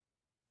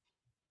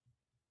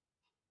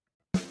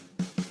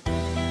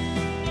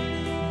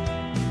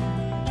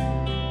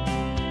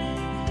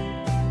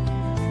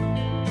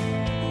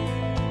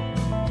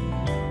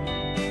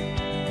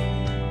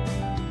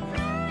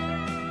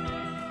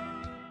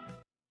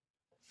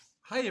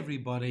Hi,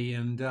 everybody,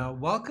 and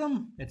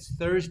welcome. It's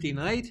Thursday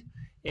night.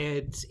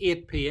 It's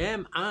 8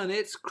 p.m. and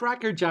it's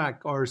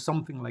Crackerjack or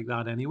something like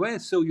that, anyway.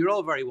 So, you're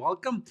all very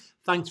welcome.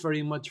 Thanks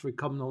very much for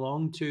coming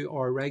along to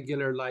our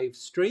regular live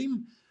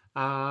stream.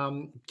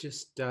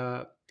 Just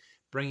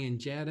bringing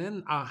Jed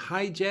in.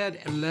 Hi, Jed,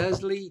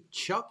 Leslie,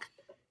 Chuck,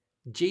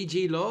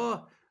 Gigi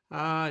Law,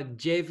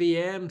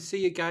 JVM.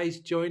 See you guys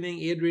joining.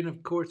 Adrian,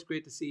 of course,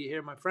 great to see you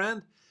here, my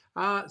friend.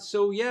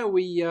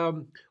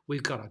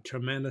 We've got a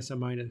tremendous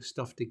amount of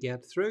stuff to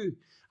get through,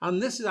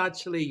 and this is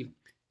actually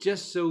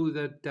just so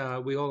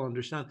that we all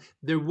understand.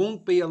 There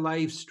won't be a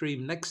live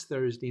stream next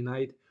Thursday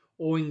night,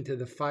 owing to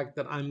the fact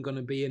that I'm going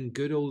to be in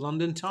good old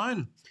London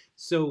town.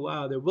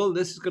 So there will.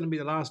 This is going to be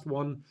the last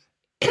one.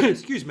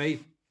 Excuse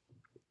me,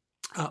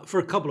 for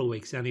a couple of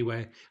weeks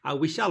anyway.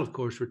 We shall, of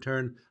course,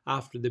 return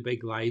after the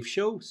big live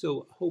show.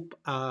 So hope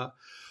I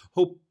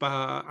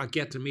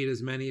get to meet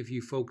as many of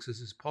you folks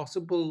as is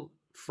possible.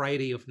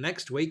 Friday of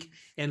next week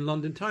in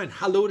London town.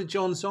 Hello to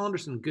John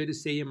Saunderson. Good to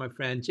see you, my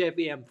friend.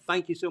 JVM,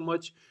 thank you so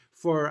much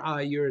for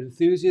your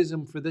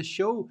enthusiasm for this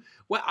show.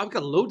 Well, I've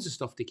got loads of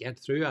stuff to get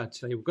through,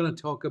 actually. We're going to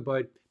talk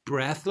about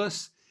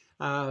Breathless,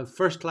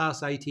 first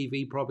class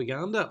ITV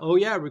propaganda. Oh,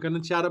 yeah, we're going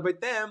to chat about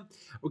them.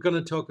 We're going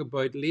to talk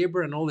about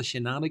Labour and all the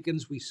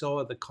shenanigans we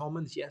saw at the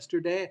Commons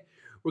yesterday.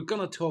 We're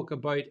going to talk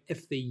about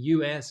if the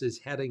US is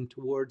heading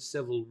towards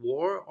civil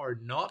war or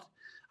not.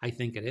 I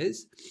think it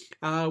is.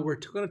 We're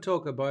going to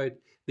talk about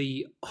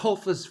the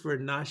Office for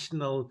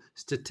National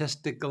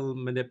Statistical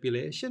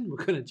Manipulation.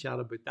 We're going to chat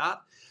about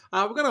that.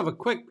 We're going to have a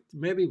quick,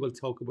 maybe we'll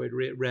talk about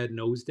Red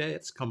Nose Day.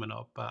 It's coming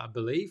up, I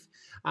believe.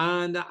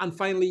 And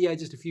finally, yeah,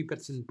 just a few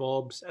bits and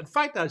bobs. In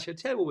fact, I should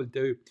tell you what we'll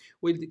do.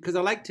 Because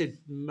I like to,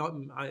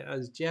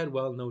 as Jed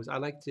well knows, I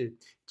like to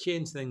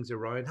change things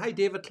around. Hi,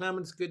 David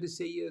Clements. Good to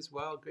see you as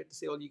well. Great to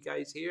see all you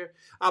guys here.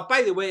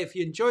 By the way, if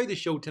you enjoy the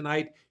show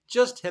tonight,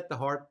 just hit the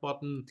heart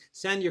button,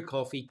 send your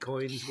coffee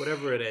coins,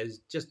 whatever it is.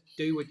 Just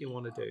do what you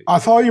want to do. I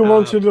thought you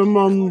wanted them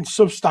on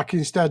Substack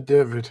instead,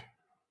 David.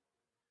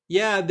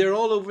 Yeah, they're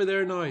all over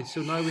there now.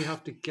 So now we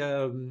have to,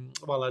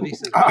 well, at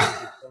least as much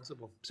as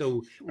possible.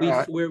 So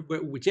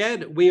we're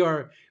Jed. We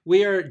are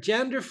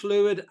gender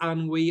fluid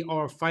and we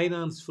are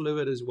finance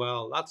fluid as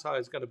well. That's how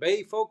it's going to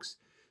be, folks.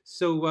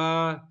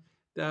 So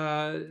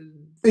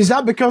is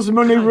that because the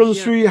money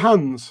runs through your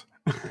hands?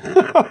 if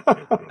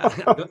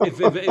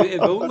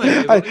only,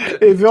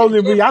 if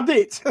only we had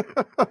it.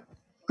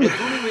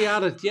 If only we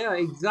had it, yeah,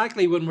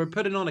 exactly. When we're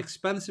putting on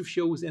expensive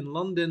shows in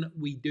London,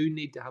 we do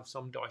need to have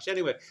some dosh.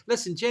 Anyway,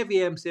 listen,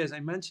 JVM says, I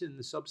mentioned in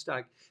the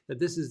Substack that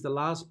this is the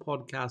last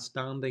podcast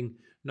standing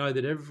now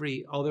that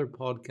every other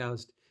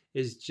podcast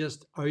is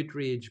just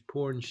outrage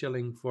porn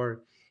shilling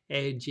for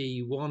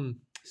AG1.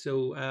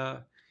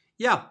 So,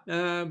 we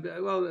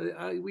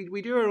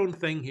do our own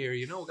thing here,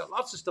 you know. We've got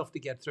lots of stuff to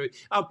get through.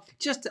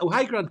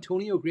 Hi,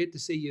 Grantonio, great to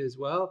see you as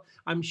well.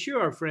 I'm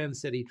sure our friend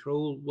City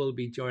Troll will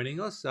be joining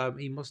us.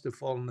 He must have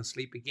fallen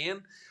asleep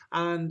again.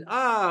 And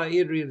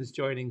Adrian is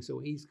joining, so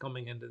he's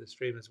coming into the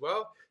stream as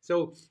well.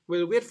 So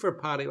we'll wait for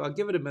Paddy. I'll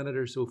give it a minute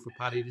or so for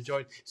Paddy to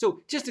join.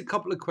 So just a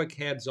couple of quick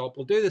heads up.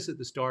 We'll do this at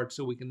the start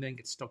so we can then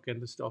get stuck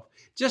into stuff.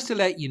 Just to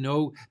let you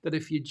know that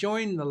if you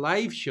join the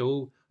live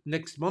show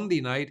next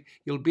Monday night,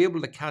 you'll be able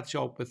to catch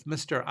up with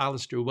Mr.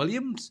 Alistair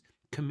Williams,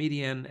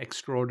 comedian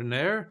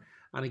extraordinaire,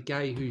 and a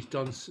guy who's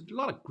done a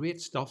lot of great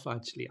stuff,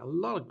 actually. A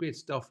lot of great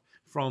stuff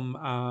from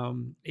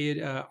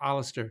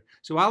Alistair.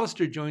 So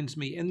Alistair joins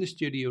me in the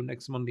studio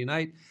next Monday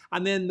night.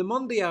 And then the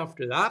Monday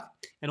after that,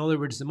 in other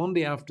words, the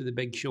Monday after the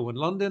big show in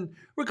London,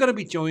 we're going to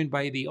be joined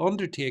by the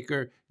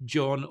Undertaker,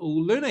 John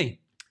O'Looney.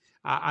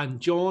 And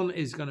John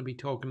is going to be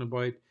talking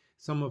about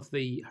some of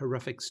the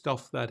horrific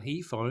stuff that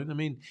he found. I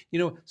mean, you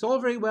know, it's all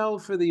very well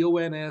for the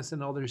ONS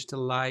and others to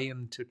lie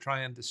and to try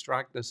and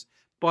distract us.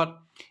 But,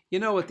 you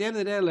know, at the end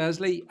of the day,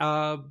 Leslie,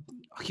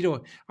 you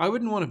know, I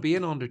wouldn't want to be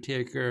an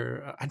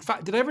Undertaker. In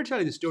fact, did I ever tell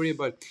you the story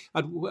about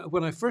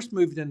when I first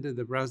moved into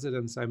the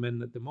residence I'm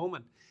in at the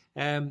moment?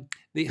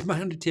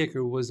 My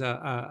Undertaker was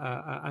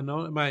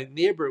my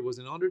neighbour was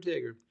an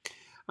Undertaker.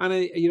 And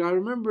I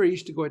remember I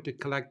used to go out to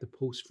collect the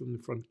post from the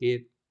front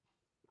gate.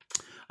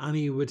 And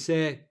he would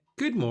say,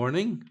 "Good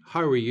morning.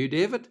 How are you,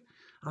 David?"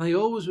 And I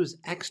always was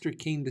extra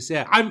keen to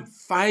say, "I'm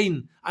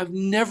fine. I've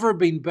never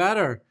been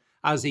better,"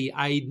 as he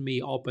eyed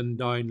me up and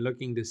down,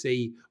 looking to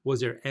see was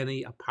there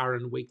any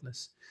apparent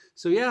weakness.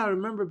 So yeah, I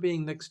remember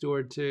being next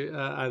door to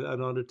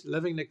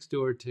living next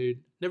door to,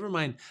 never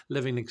mind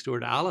living next door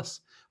to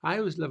Alice. I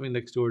was living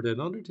next door to an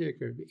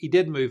Undertaker. He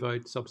did move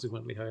out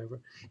subsequently, however.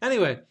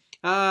 Anyway,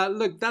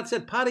 look, that's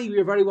it. Paddy,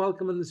 you're very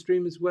welcome in the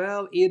stream as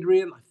well.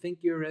 Adrian, I think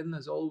you're in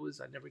as always.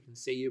 I never can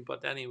see you,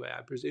 but anyway,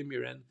 I presume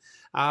you're in.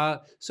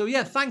 So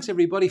yeah, thanks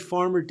everybody.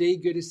 Farmer D,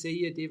 good to see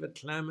you. David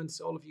Clements,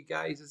 all of you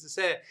guys. As I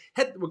say,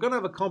 we're going to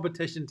have a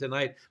competition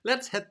tonight.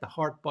 Let's hit the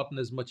heart button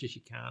as much as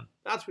you can.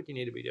 That's what you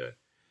need to be doing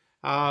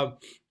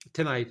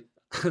tonight.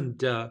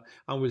 And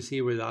we'll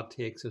see where that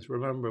takes us.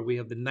 Remember, we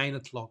have the 9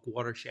 o'clock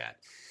watershed.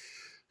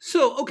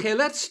 So, okay,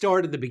 let's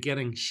start at the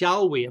beginning,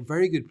 shall we? A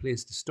very good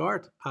place to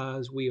start,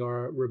 as we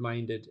are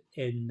reminded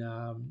in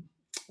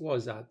what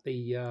was that?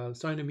 The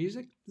Sound of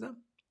Music, is that?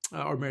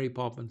 Or Mary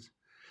Poppins?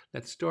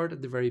 Let's start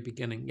at the very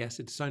beginning. Yes,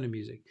 it's Sound of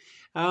Music.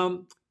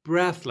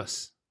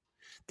 Breathless.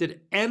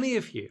 Did any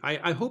of you,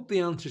 I hope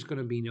the answer is going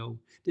to be no,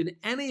 did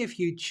any of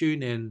you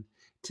tune in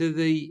to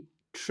the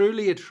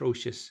truly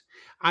atrocious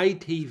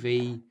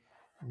ITV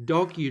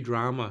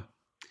docudrama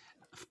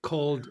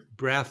called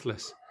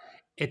Breathless?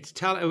 It's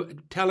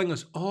telling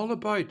us all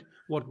about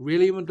what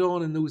really went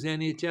on in those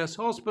NHS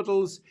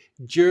hospitals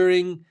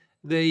during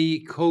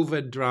the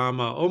COVID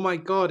drama. Oh my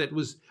God, it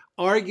was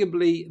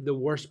arguably the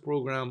worst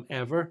program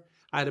ever.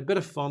 I had a bit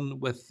of fun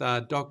with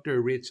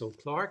Dr. Rachel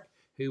Clark,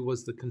 who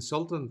was the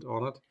consultant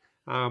on it.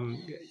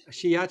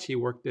 She actually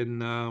worked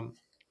in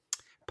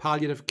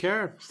palliative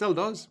care, still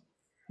does.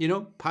 You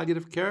know,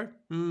 palliative care.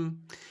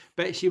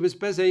 But she was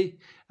busy.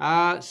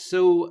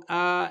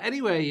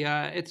 Anyway,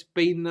 it's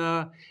been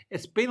a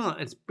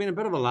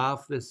bit of a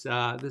laugh, this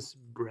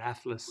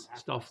breathless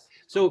stuff.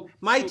 So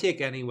my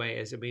take anyway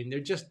is, I mean, they're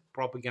just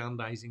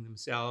propagandizing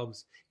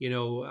themselves. You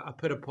know, I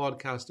put a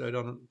podcast out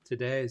on it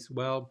today as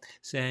well,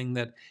 saying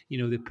that, you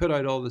know, they put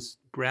out all this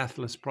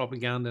breathless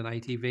propaganda on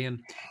ITV,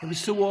 and it was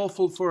so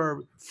awful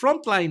for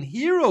frontline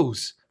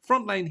heroes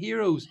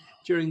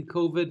during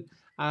COVID.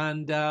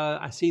 And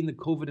I seen the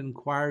COVID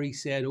inquiry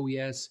said, oh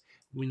yes,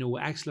 we know,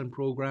 excellent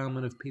program,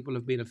 and if people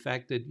have been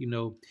affected, you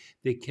know,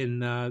 they can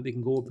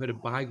go and put a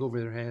bag over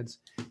their heads.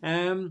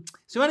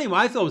 So anyway,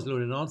 I thought it was a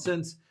load of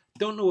nonsense.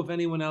 Don't know if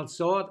anyone else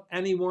saw it.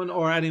 Anyone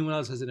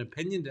else has an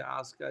opinion to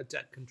ask to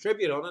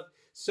contribute on it.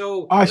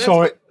 So I let's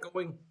saw get it.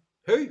 going.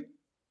 Who?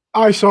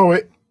 I saw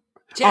it. I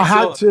Jeff saw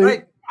had it, to.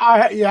 right?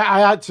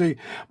 I had to.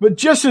 But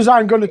just as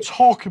I'm going to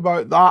talk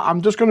about that,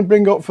 I'm just going to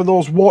bring up for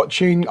those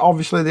watching,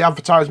 obviously, the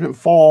advertisement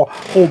for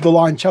Hold the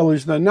Line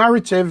Challenge the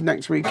Narrative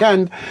next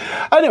weekend.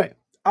 Anyway,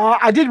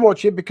 I did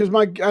watch it because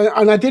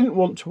and I didn't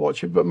want to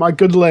watch it, but my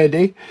good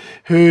lady,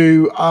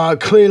 who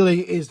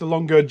clearly is the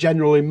longer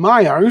general in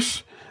my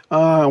house,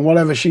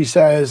 whatever she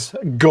says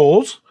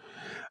goes,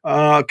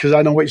 because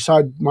I know which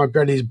side my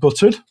bread is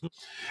buttered.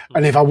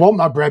 And if I want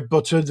my bread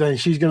buttered, then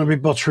she's going to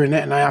be buttering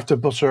it, and I have to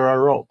butter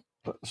her up,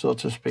 so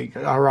to speak.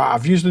 All right,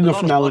 I've used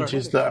enough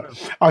analogies there.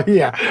 Oh,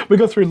 yeah, we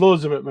go through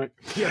loads of it, mate.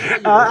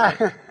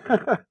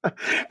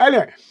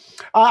 Anyway,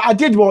 I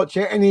did watch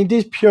it, and it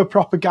is pure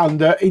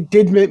propaganda. It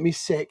did make me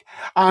sick.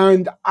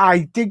 And I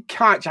did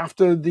catch,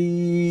 after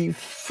the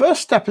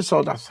first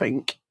episode, I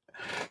think,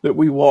 that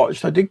we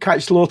watched, I did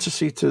catch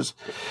Lotus Eaters,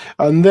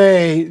 and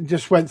they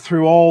just went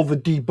through all the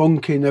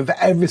debunking of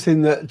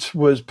everything that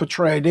was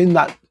portrayed in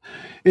that.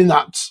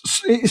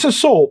 It's a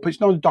soap. It's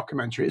not a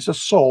documentary. It's a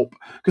soap,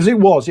 because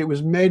it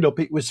was made up.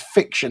 It was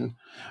fiction.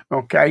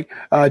 Okay,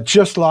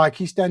 just like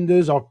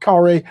EastEnders or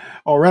Corrie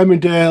or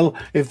Emmerdale,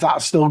 if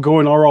that's still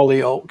going, or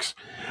Hollyoaks.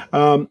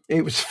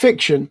 It was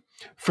fiction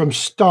from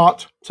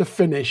start to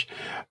finish,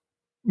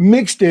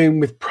 mixed in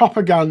with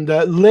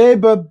propaganda,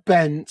 Labour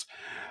bent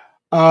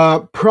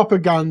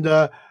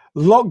propaganda,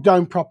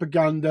 lockdown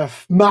propaganda,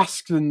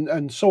 masks,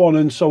 and so on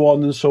and so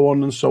on and so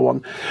on and so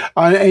on.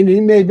 And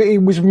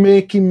it was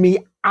making me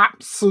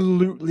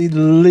absolutely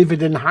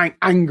livid and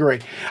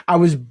angry.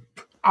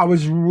 I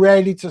was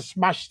ready to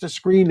smash the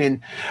screen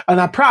in,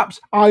 and perhaps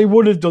I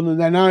would have done, and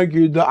then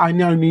argued that I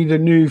now need a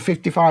new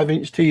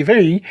 55-inch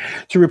TV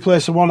to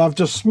replace the one I've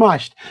just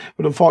smashed.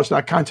 But unfortunately,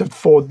 I can't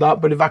afford that.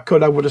 But if I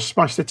could, I would have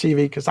smashed the TV,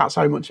 because that's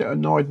how much it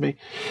annoyed me.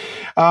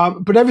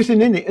 But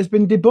everything in it has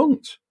been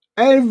debunked.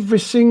 Every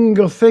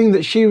single thing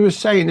that she was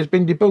saying has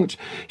been debunked.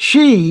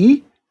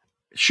 She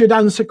should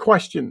answer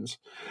questions.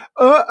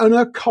 Her and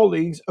her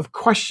colleagues have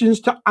questions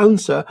to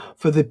answer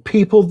for the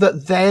people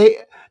that they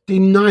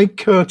denied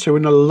care to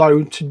and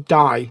allowed to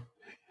die,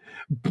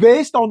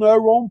 based on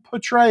her own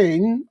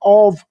portraying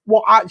of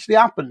what actually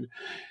happened.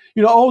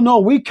 You know, oh no,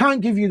 we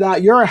can't give you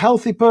that. You're a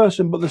healthy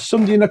person, but there's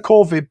somebody in a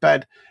COVID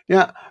bed,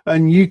 yeah,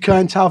 and you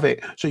can't have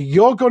it. So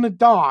you're going to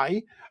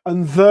die,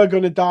 and they're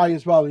going to die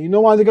as well. And you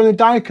know why they're going to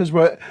die? Because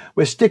we're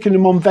sticking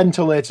them on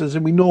ventilators,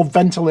 and we know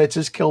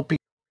ventilators kill people.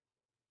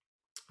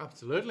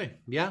 Absolutely.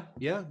 Yeah.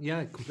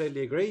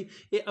 Completely agree.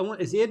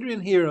 Is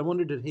Adrian here? I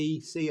wonder, did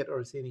he see it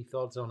or see any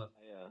thoughts on it?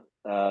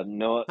 Yeah.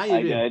 No, Hi, I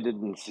Adrian.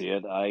 didn't see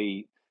it.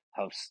 I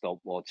have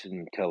stopped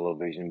watching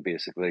television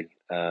basically.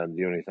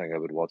 The only thing I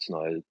would watch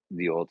now is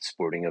the odd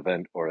sporting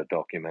event or a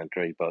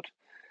documentary, but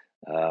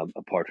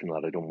apart from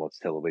that, I don't watch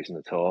television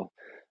at all.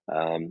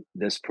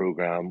 This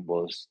program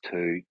was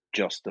to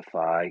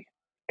justify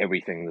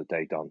everything that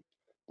they done,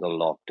 the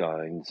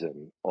lockdowns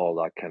and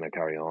all that kind of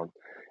carry on.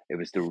 It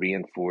was to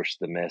reinforce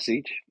the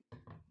message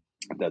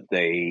that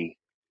they,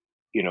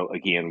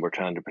 again, were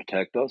trying to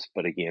protect us,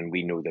 but again,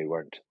 we know they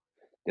weren't.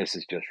 This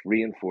is just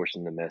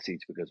reinforcing the message,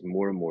 because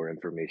more and more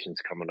information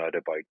is coming out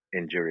about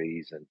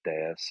injuries and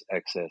deaths,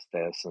 excess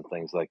deaths, and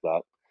things like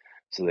that.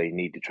 So they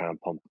need to try and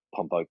pump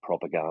out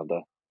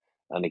propaganda.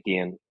 And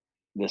again,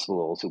 this will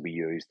also be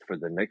used for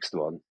the next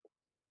one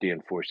to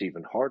enforce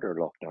even harder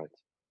lockdowns.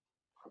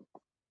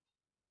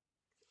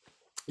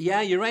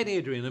 Yeah, you're right,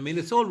 Adrian. I mean,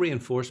 it's all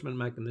reinforcement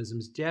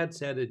mechanisms. Jed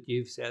said it,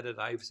 you've said it,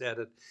 I've said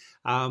it.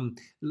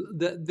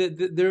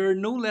 There are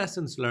no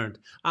lessons learned.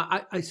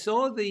 I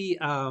saw the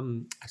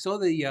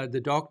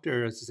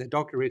doctor, as I said,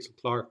 Dr. Rachel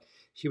Clark.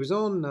 She was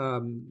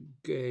on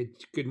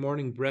Good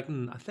Morning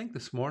Britain, I think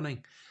this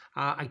morning.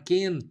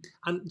 Again,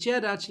 and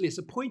Jed, actually, it's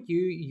a point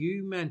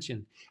you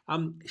mentioned.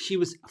 She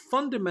was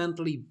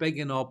fundamentally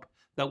bigging up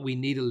that we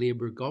need a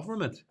Labour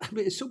government. I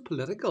mean, it's so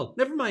political.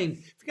 Never mind,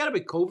 forget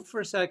about COVID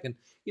for a second.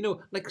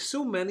 Like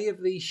so many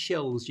of these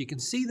shills, you can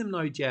see them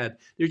now, Jed.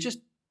 They're just,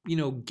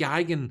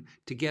 gagging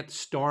to get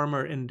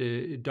Starmer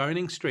into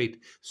Downing Street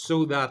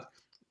so that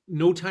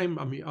no time,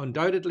 I mean,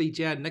 undoubtedly,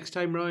 Jed, next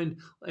time round,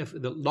 if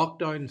the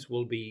lockdowns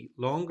will be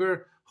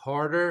longer,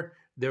 harder,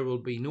 there will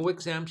be no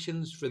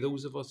exemptions for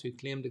those of us who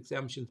claimed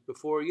exemptions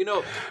before,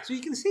 So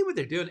you can see what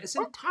they're doing. It's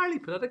entirely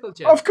political,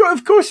 Jed. Of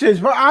course it is,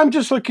 but I'm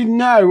just looking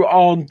now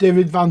on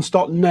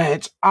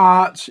davidvance.net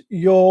at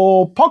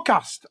your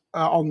podcast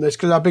on this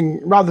because I've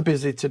been rather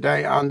busy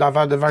today and I've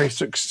had a very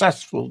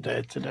successful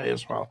day today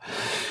as well.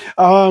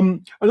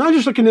 And I'm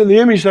just looking at the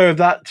image there of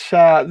that,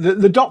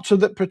 the doctor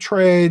that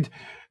portrayed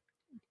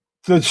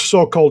the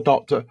so-called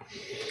doctor.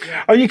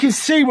 Yeah. And you can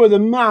see where the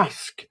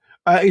mask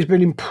has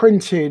been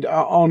imprinted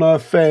on her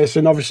face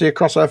and obviously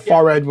across her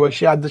forehead where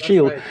she had the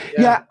shield. Right.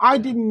 Yeah, I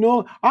didn't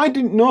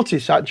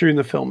notice that during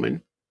the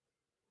filming.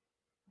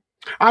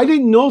 I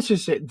didn't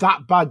notice it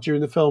that bad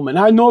during the filming.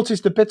 I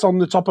noticed a bit on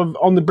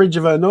the bridge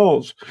of her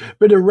nose,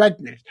 bit of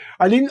redness.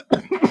 I didn't.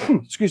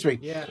 Excuse me.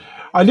 Yeah.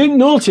 I didn't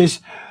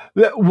notice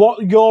that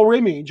what your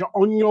image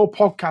on your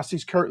podcast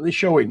is currently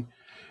showing.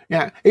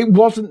 Yeah, it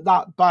wasn't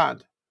that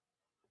bad.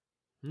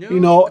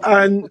 No.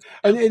 And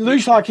it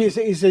looks like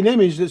it's an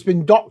image that's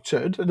been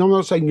doctored, and I'm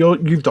not saying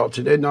you've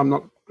doctored it, and I'm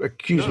not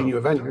accusing you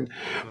of anything,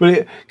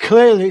 but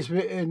clearly it's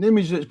an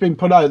image that's been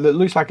put out that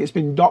looks like it's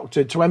been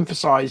doctored to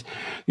emphasise,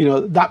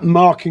 that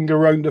marking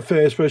around the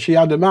face where she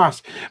had a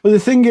mask. But the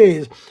thing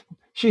is,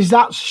 she's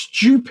that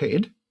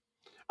stupid,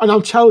 and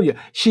I'll tell you,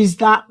 she's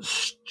that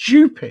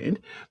stupid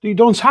that you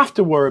don't have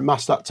to wear a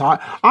mask that tight.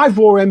 I've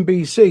wore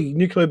NBC,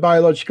 nuclear,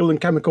 biological,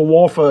 and chemical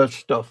warfare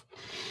stuff.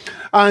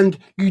 And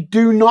you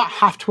do not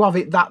have to have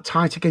it that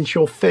tight against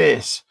your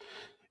face.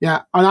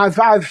 Yeah, and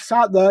I've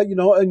sat there,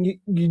 and you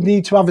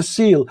need to have a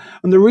seal.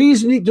 And the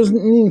reason it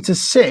doesn't need to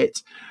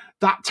sit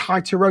that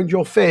tight around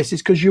your face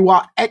is because you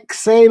are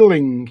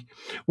exhaling.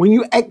 When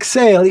you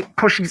exhale, it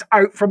pushes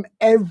out from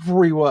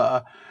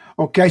everywhere.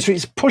 Okay, so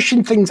it's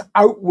pushing things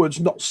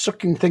outwards, not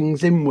sucking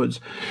things inwards,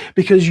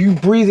 because you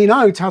breathing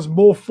out has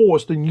more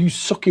force than you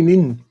sucking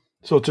in,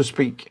 so to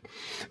speak.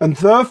 And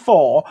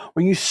therefore,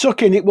 when you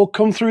suck in, it will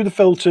come through the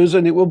filters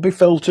and it will be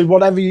filtered,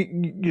 whatever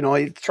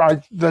you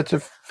try there to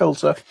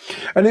filter,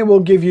 and it will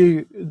give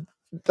you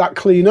that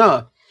clean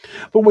air.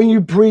 But when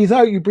you breathe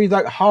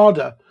out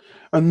harder.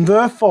 And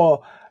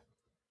therefore,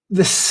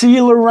 the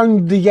seal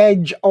around the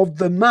edge of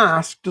the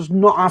mask does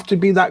not have to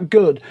be that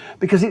good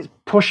because it's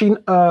pushing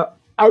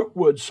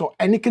outwards. So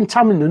any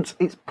contaminants,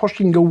 it's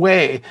pushing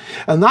away.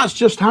 And that's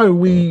just how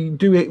we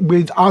do it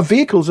with our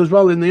vehicles as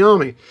well in the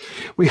army.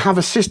 We have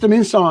a system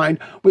inside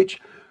which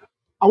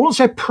I won't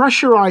say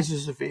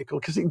pressurizes the vehicle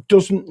because it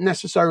doesn't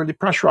necessarily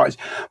pressurize,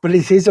 but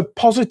it is a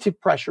positive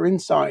pressure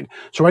inside.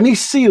 So any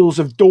seals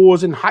of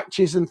doors and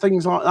hatches and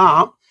things like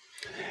that,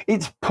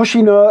 it's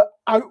pushing her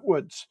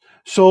outwards.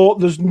 So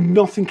there's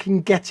nothing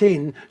can get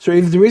in. So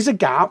if there is a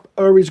gap,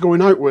 her is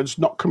going outwards,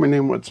 not coming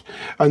inwards.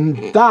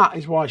 And that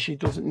is why she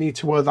doesn't need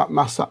to wear that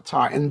mask that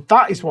tight. And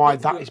that is why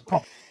that is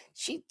proper.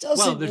 She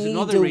doesn't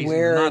need to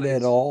wear it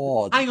at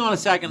all. Hang on a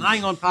second.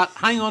 Hang on, Pat.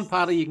 Hang on,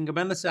 Patty. You can come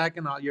in a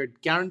second. You're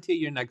guaranteed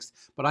you're next.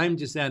 But I'm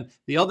just saying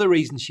the other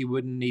reason she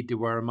wouldn't need to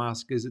wear a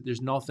mask is that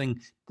there's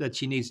nothing that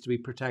she needs to be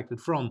protected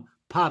from.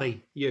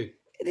 Patty, you.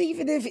 And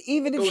even if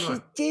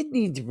she did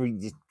need to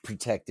be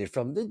protected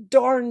from, the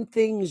darn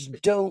things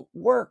don't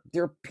work.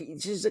 They're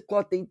pieces of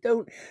cloth. They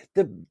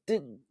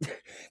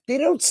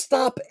don't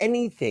stop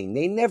anything.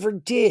 They never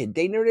did.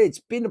 It's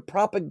been a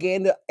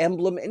propaganda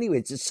emblem anyway.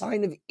 It's a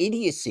sign of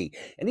idiocy.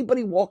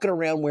 Anybody walking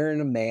around wearing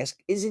a mask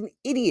is an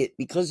idiot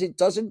because it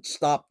doesn't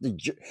stop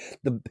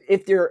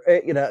if they're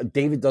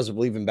David doesn't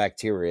believe in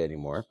bacteria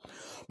anymore.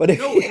 But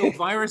no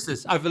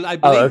viruses. I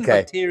believe in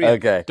bacteria.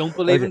 Okay. Don't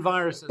believe in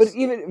viruses. But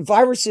even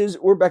viruses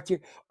or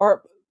bacteria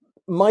are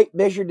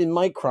measured in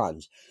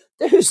microns.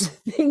 Those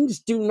things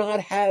do not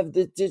have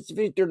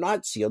they're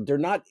not sealed. They're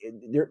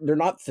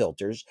not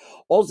filters.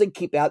 All they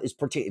keep out is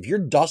if you're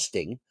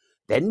dusting,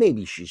 then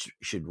maybe she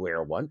should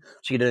wear one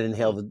so you don't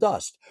inhale the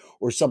dust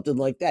or something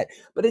like that.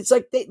 But it's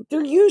like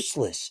they're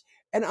useless.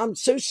 And I'm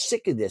so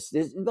sick of this.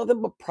 There's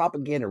nothing but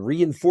propaganda,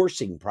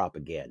 reinforcing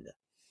propaganda.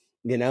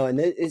 And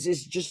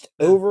it's just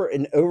over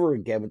and over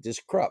again with this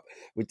crap.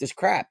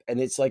 And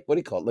it's like, what do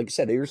you call it? Like I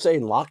said, you were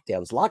saying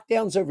lockdowns.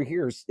 Lockdowns over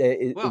here,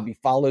 it would be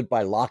followed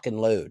by lock and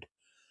load.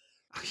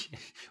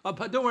 Well,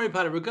 don't worry,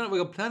 Patty. We've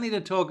got plenty to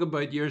talk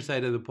about your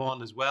side of the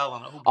pond as well.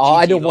 And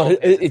I don't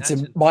want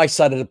to. My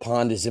side of the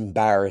pond is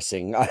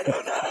embarrassing. I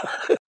don't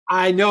know.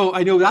 I know,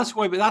 I know. That's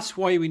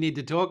why we need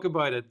to talk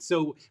about it.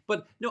 So,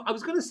 but no, I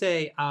was going to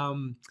say,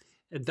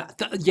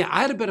 yeah,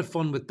 I had a bit of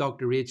fun with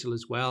Dr. Rachel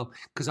as well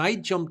because I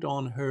jumped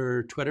on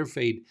her Twitter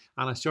feed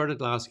and I started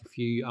to ask a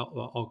few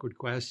awkward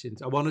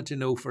questions. I wanted to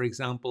know, for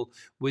example,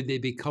 would they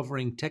be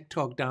covering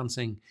TikTok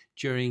dancing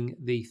during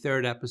the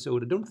third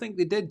episode? I don't think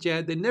they did,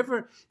 Jed. They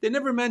never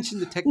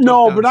mentioned the TikTok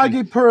No, dancing. but I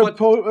did put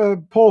a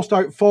post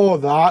out for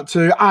that.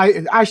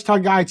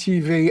 Hashtag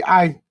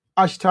ITV.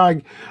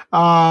 Hashtag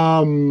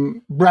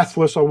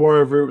breathless or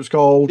whatever it was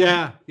called.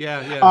 Yeah.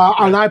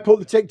 And I put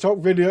the TikTok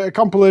video, a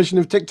compilation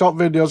of TikTok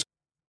videos.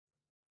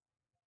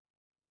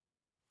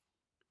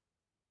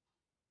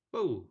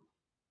 Oh,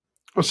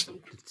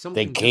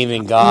 they came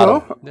and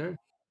got him. There.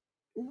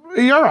 Are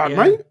you all right,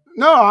 mate?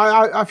 No,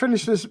 I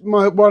finished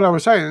what I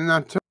was saying. And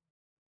that.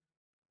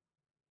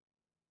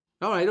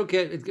 All right,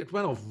 okay. It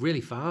went off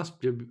really fast,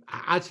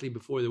 actually,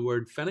 before the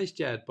word finished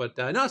yet. But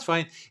no, it's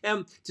fine.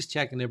 Just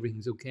checking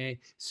everything's okay.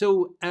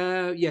 So,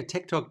 yeah,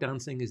 TikTok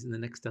dancing is in the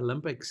next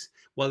Olympics.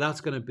 Well,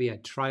 that's going to be a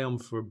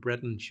triumph for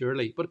Britain,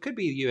 surely. But it could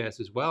be the US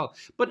as well.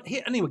 But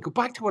anyway, go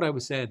back to what I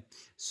was saying.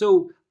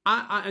 So,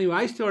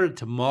 I started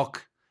to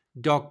mock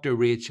Dr.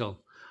 Rachel.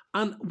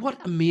 And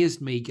what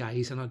amazed me,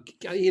 guys, and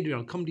Adrian,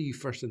 I'll come to you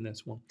first in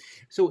this one.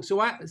 So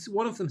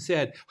one of them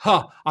said,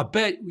 I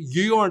bet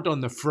you weren't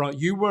on the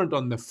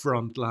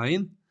front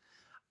line.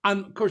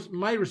 And of course,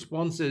 my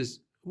response is,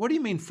 what do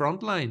you mean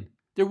front line?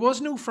 There was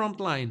no front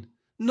line.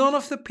 None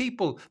of the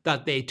people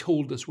that they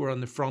told us were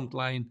on the front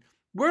line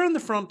were on the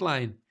front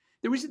line.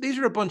 These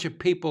are a bunch of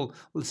people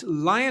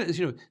lying,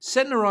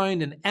 sitting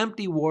around in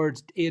empty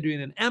wards, Adrian,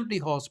 in empty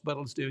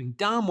hospitals, doing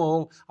damn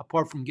all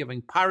apart from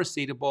giving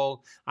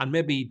paracetamol and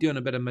maybe doing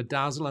a bit of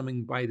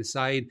midazolamine by the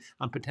side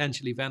and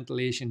potentially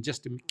ventilation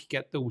just to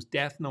get those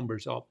death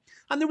numbers up.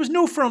 And there was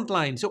no front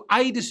line. So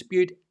I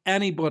dispute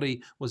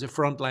anybody was a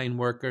frontline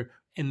worker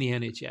in the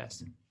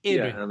NHS.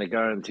 Adrian. Yeah, and I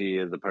guarantee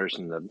you the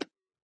person that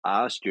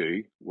asked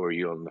you, were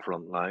you on the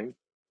front line,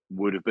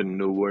 would have been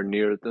nowhere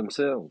near it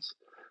themselves.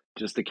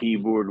 Just a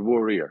keyboard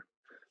warrior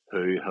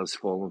who has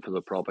fallen for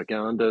the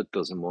propaganda,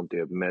 doesn't want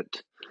to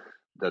admit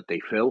that they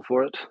fell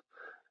for it.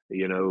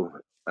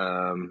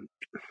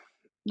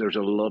 There's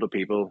a lot of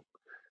people,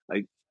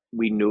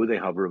 we know they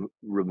have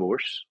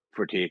remorse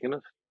for taking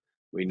it.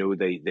 We know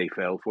they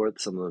fell for it.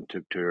 Some of them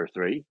took 2 or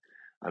 3.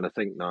 And I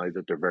think now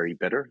that they're very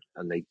bitter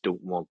and they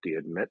don't want to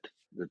admit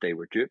that they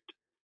were duped.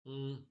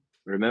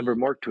 Remember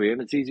Mark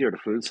Twain, it's easier to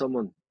fool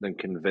someone than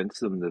convince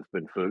them they've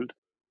been fooled.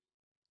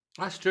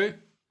 That's true.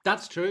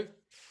 That's true.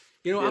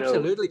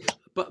 Absolutely.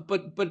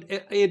 But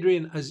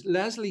Adrian, as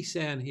Leslie's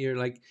saying here,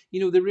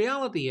 the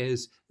reality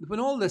is when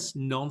all this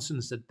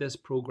nonsense that this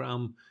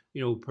program,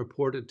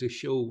 purported to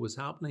show was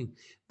happening,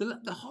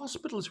 the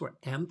hospitals were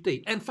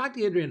empty. In fact,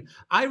 Adrian,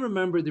 I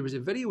remember there was a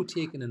video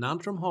taken in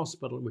Antrim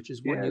Hospital, which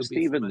is one you'll be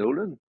Stephen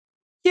Nolan.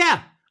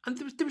 Yeah, and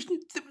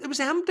it was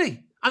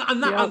empty,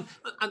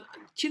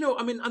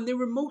 and they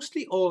were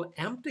mostly all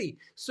empty.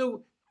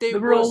 So they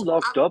were all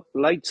locked up,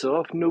 lights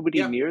off,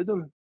 nobody near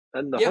them.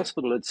 And the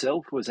hospital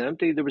itself was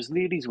empty. There was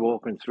ladies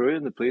walking through,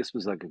 and the place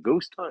was like a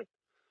ghost town.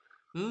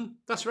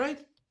 That's right.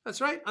 That's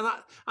right.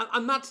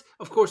 And that's,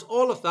 of course,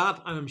 all of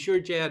that. And I'm sure,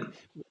 Jed,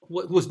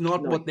 was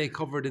not what they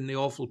covered in the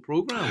awful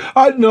program.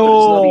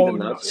 No, not even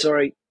that.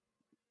 Sorry,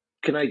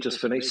 can I just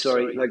finish?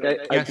 Sorry,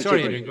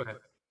 sorry, Adrian, go ahead.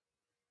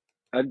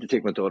 I have to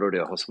take my daughter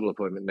to a hospital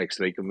appointment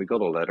next week, and we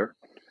got a letter,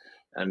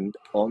 and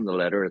on the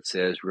letter it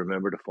says,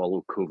 "Remember to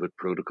follow COVID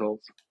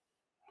protocols."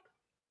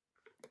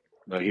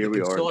 Now, here we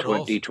are in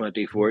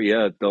 2024.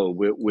 Yeah, though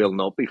we'll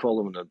not be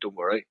following them, don't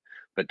worry.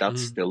 But that's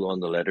still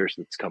on the letters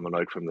that's coming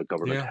out from the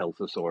Government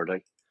Health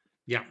Authority.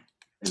 Yeah.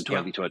 In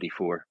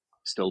 2024.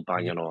 Still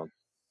banging on.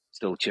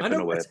 Still chipping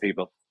away at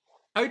people.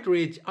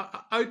 Outrageous.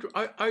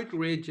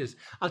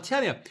 I'll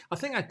tell you, I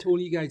think I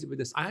told you guys about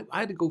this. I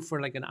had to go for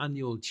like an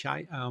annual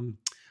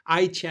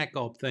eye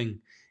check-up thing,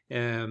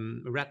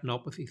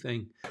 retinopathy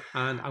thing.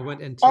 And I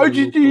went into... How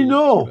did you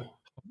know?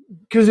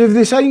 Because if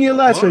they send you a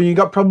letter and you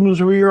got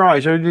problems with your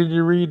eyes, how did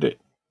you read it?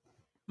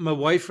 My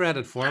wife read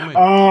it for me.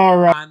 All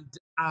right.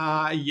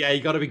 And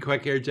you got to be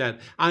quick here, Jen.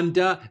 And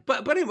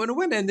but anyway, when I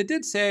went in, they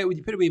did say, "Would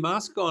you put a wee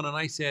mask on?" And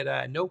I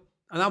said, "No."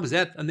 And that was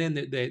it. And then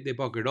they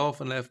buggered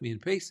off and left me in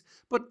peace.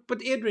 But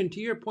Adrian,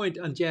 to your point,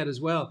 and Jed as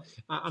well,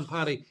 and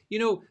Paddy,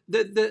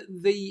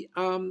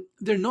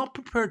 they're not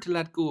prepared to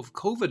let go of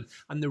COVID.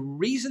 And the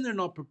reason they're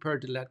not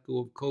prepared to let go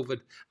of COVID,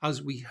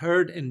 as we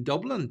heard in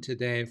Dublin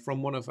today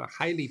from one of a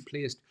highly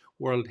placed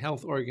World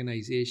Health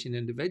Organization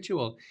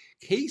individual,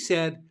 he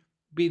said,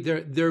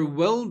 there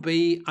will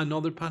be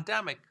another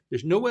pandemic.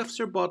 There's no ifs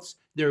or buts.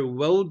 There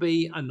will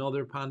be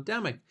another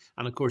pandemic.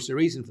 And of course, the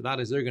reason for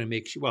that is they're going to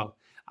make sure, well,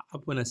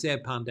 when I say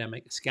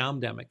pandemic,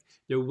 scamdemic,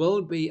 there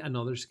will be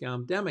another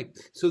scamdemic.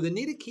 So they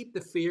need to keep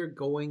the fear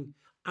going.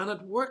 And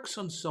it works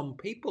on some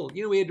people.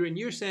 Adrian,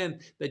 you're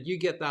saying that you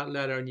get that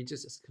letter and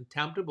it's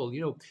contemptible,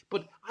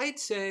 but I'd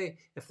say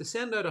if they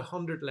send out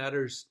 100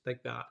 letters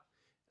like that,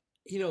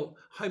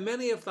 how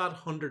many of that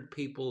 100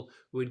 people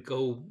would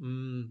go,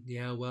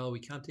 yeah, well, we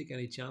can't take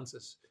any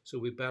chances, so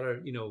we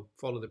better,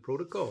 follow the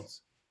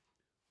protocols.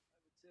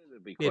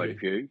 There'll be quite a Maybe.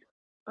 few.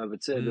 I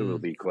would say there will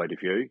Mm, be quite a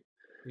few.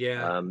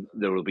 yeah.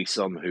 There will be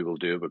some who will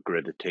do it with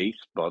gritted teeth,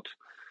 but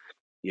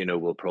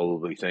will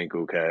probably think,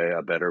 okay,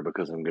 I better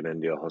because I'm going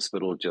into a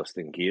hospital just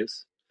in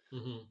case.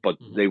 Hmm. But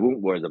Hmm. they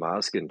won't wear the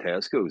mask in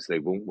Tesco's. They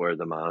won't wear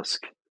the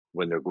mask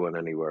when they're going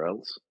anywhere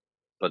else.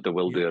 But they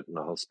will Yeah. do it in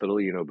a hospital,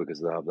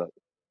 because they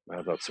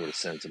have that sort of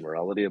sense of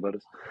morality about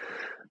it.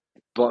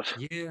 But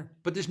Yeah.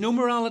 But there's no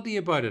morality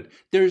about it.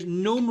 There's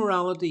no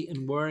morality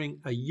in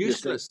wearing a the thing,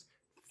 useless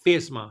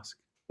face mask.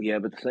 yeah,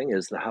 but the thing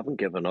is, they haven't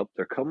given up.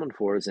 They're coming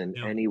for us in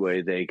Yeah. any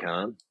way they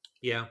can.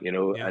 Yeah.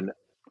 Yeah. And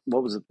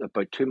what was it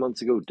about 2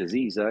 months ago?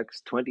 Disease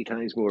X, 20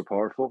 times more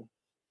powerful,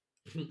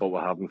 but we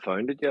haven't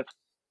found it yet.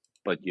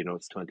 But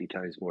it's 20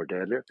 times more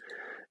deadlier.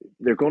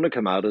 They're going to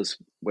come at us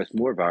with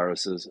more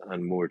viruses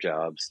and more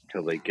jabs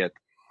till they get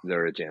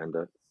their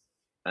agenda.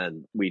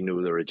 And we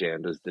know their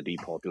agenda is to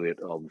depopulate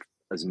of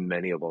as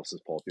many of us as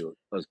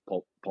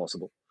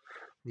possible.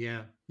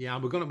 Yeah. Yeah.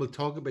 We'll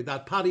talk about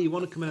that. Paddy, you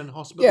want to come in on Yeah,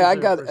 hospitals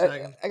there for a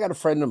second? I got a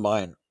friend of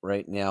mine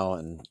right now,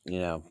 and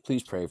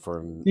please pray for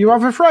him. You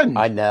have a friend?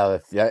 I know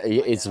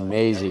it's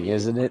amazing,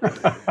 isn't it?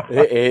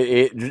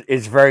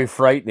 It's very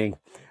frightening.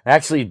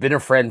 Actually, he's been a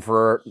friend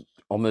for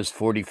almost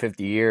 40,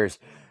 50 years,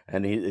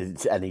 and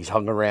he's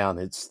hung around.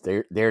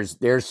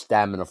 There's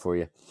stamina for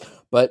you,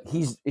 but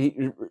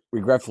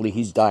regretfully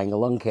he's dying of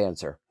lung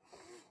cancer,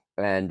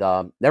 and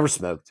never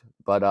smoked,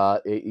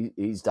 but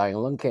he's dying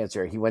of lung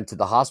cancer. He went to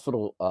the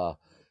hospital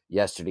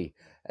yesterday,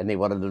 and they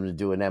wanted him to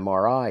do an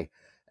MRI,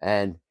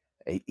 and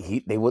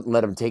they wouldn't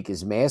let him take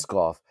his mask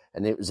off,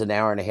 and it was an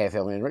hour and a half.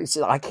 He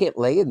said, "I can't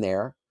lay in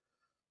there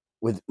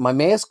with my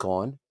mask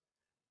on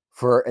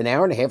for an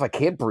hour and a half. I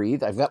can't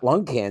breathe. I've got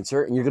lung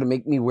cancer, and you're going to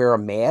make me wear a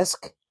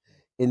mask."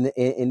 In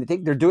the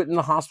thing, they're doing it in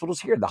the hospitals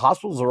here. The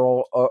hospitals are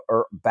all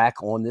are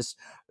back on this,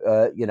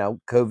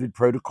 COVID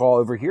protocol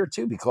over here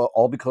too,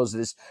 because of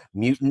this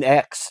mutant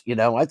X.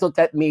 I thought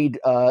that made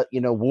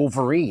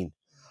Wolverine.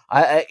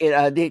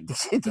 These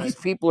Right.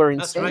 people are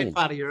That's right, insane.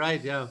 Paddy. You're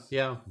right. Yeah.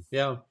 Yeah.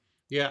 Yeah.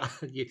 Yeah.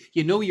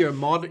 You know your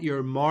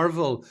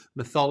Marvel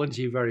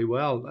mythology very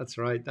well. That's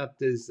right. That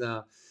is.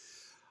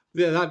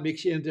 Yeah, that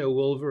makes you into a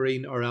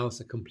Wolverine or else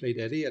a complete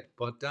idiot.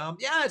 But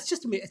yeah, it's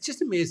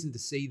just amazing to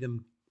see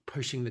them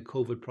pushing the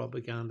COVID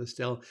propaganda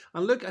still.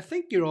 And look, I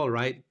think you're all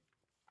right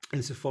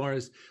insofar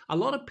as a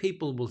lot of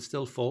people will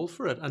still fall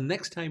for it, and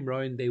next time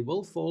round they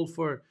will fall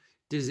for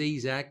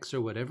disease X or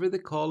whatever they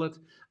call it,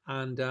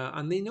 and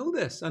they know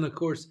this. And of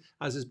course,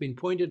 as has been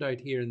pointed out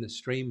here in the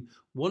stream,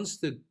 once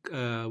the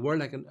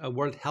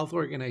World Health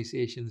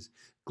Organization's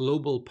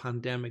global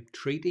pandemic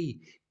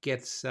treaty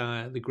gets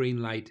the green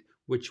light,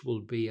 which will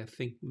be, I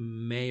think,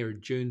 May or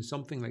June,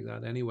 something like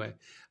that. Anyway,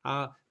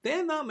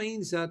 then that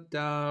means that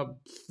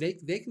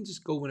they can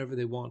just go whenever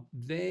they want.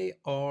 They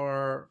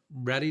are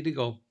ready to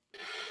go.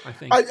 I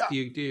think. I, Do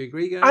you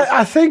agree, guys?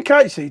 I think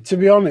actually, to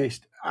be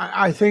honest,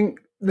 I think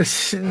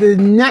the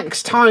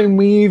next time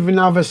we even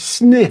have a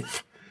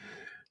sniff,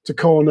 to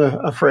coin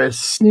a phrase,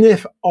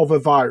 sniff of a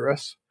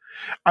virus,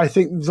 I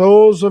think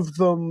those of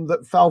them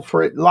that fell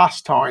for it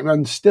last time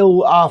and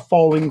still are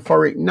falling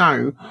for it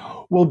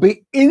now will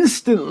be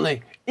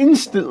instantly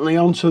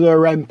onto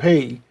their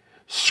MP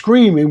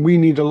screaming, "We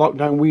need a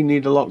lockdown, we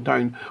need a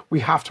lockdown, we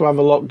have to have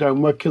a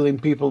lockdown, we're killing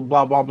people,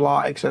 blah blah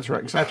blah, etc.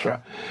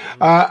 etc."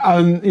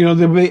 And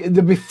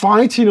they'll be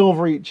fighting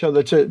over each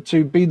other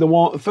to be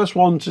the first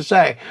one to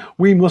say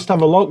we must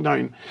have a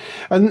lockdown.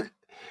 And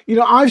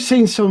I've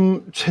seen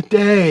some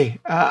today,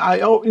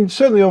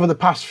 certainly over the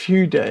past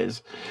few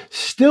days,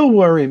 still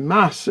wearing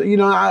masks.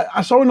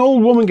 I saw an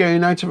old woman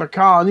getting out of a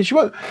car, and she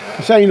wasn't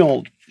saying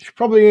old. She's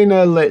probably in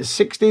her late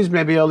 60s,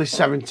 maybe early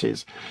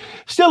 70s.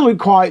 Still looked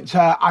quite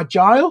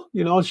agile.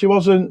 She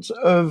wasn't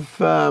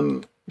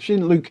she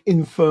didn't look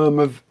infirm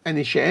of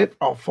any shape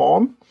or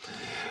form.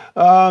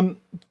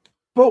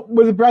 But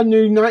with a brand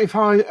new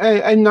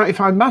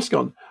N95 mask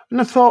on. And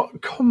I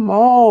thought, come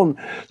on,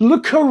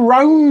 look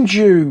around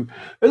you.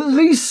 At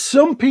least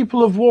some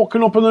people have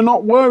woken up and they're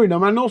not wearing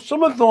them. I know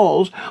some of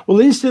those will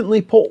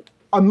instantly put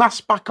a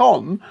mask back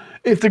on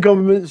if the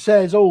government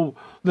says, "Oh,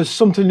 there's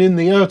something in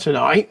the air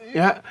tonight."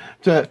 Yeah,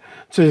 to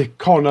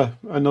corner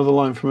another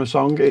line from a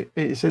song.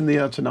 It's in the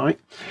air tonight.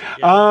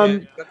 Yeah,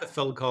 got the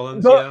Phil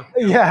Collins. But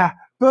Yeah.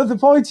 but the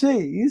point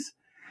is,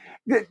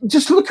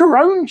 just look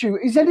around you.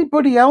 Is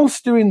anybody else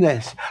doing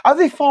this? Are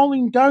they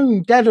falling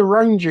down dead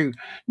around you?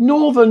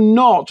 No, they're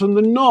not. And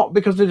they're not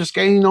because they're just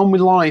getting on with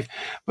life.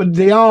 But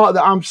they are.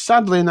 I'm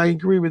sadly, and I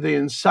agree with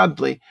Ian,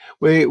 sadly,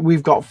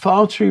 we've got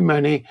far too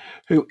many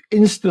who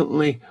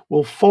instantly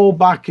will fall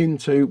back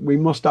into, we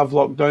must have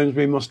lockdowns,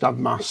 we must have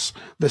masks.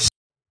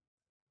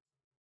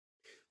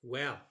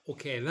 Well,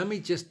 okay. Let me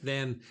just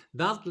then.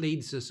 That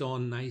leads us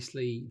on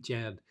nicely,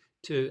 Jed,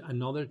 to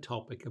another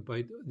topic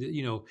about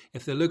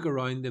if they look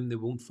around them, they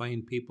won't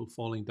find people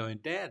falling down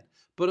dead.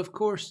 But of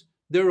course,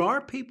 there are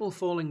people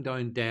falling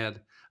down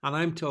dead, and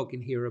I'm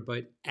talking here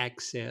about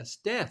excess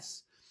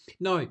deaths.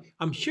 Now,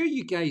 I'm sure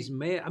you guys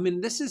may. I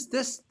mean, this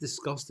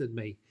disgusted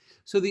me.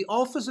 So the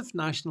Office of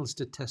National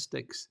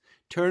Statistics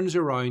turns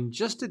around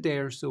just a day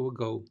or so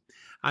ago,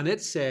 and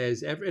it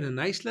says, in a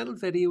nice little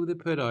video they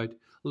put out,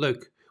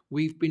 look,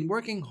 we've been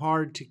working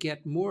hard to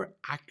get more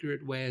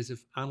accurate ways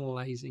of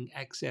analysing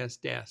excess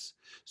deaths.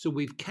 So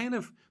we've kind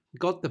of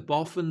got the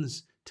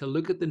boffins to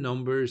look at the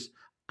numbers,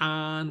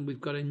 and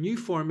we've got a new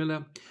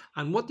formula.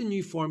 And what the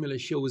new formula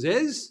shows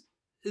is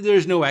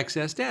there's no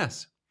excess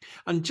deaths.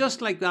 And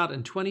just like that,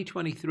 in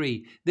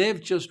 2023,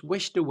 they've just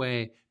wished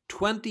away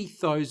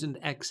 20,000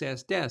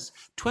 excess deaths.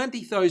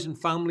 20,000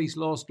 families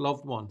lost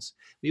loved ones.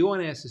 The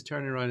ONS is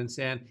turning around and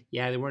saying,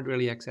 yeah, they weren't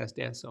really excess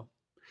deaths.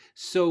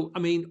 So, I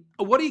mean,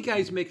 what do you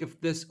guys make of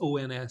this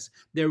ONS?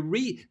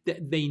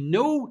 They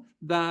know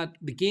that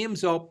the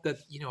game's up, that,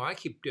 I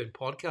keep doing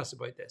podcasts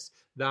about this,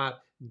 that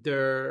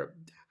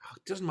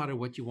it doesn't matter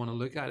what you want to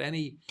look at,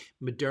 any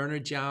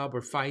Moderna jab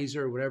or Pfizer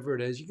or whatever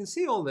it is, you can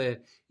see all the,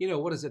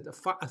 what is it?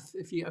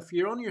 If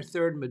you're on your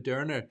third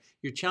Moderna,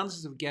 your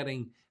chances of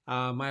getting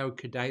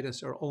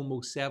myocarditis are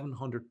almost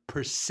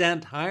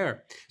 700%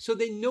 higher. So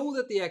they know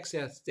that the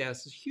excess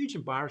deaths is a huge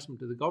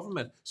embarrassment to the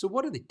government. So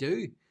what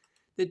do?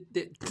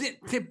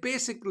 They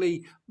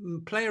basically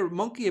play a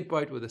monkey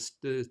about with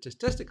the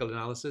statistical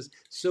analysis,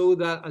 so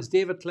that, as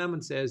David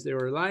Clement says, there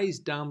are lies,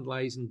 damned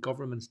lies in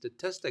government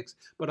statistics.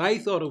 But I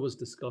thought it was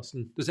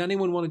disgusting. Does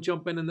anyone want to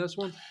jump in this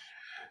one?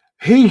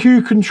 He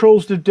who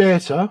controls the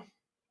data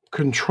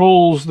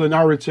controls the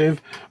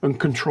narrative and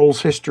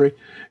controls history,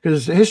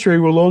 because history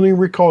will only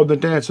record the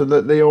data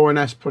that the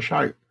ONS push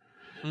out.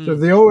 So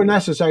if the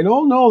ONS is saying,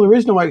 oh no, there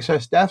is no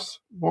excess deaths,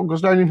 what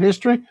goes down in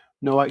history?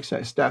 No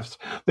excess deaths.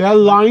 They are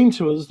lying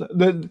to us.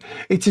 That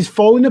it is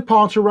falling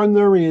apart around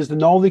their ears,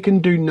 and all they can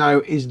do now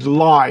is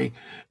lie,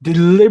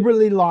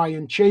 deliberately lie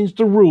and change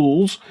the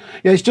rules.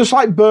 Yeah, it's just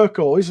like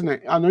Burko, isn't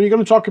it? I know you're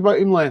going to talk about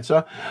him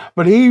later,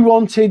 but he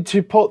wanted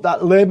to put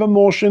that Labour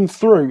motion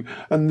through,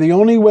 and the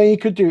only way he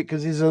could do it,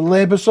 because he's a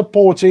Labour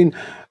supporting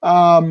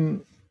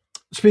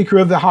Speaker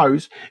of the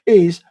House,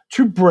 is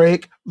to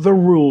break the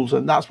rules,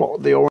 and that's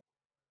what the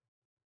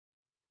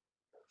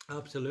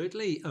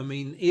Absolutely. I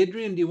mean,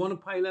 Adrian, do you want to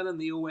pile in on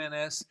the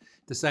ONS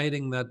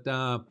deciding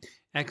that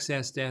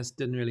excess deaths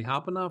didn't really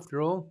happen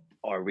after all?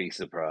 Are we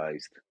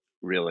surprised?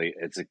 Really,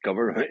 it's a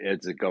government.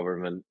 It's a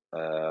government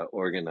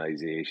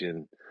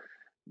organization.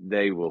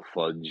 They will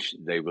fudge.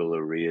 They will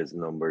erase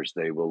numbers.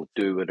 They will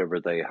do whatever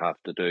they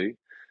have to do,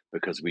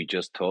 because we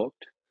just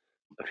talked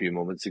a few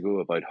moments ago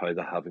about how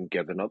they haven't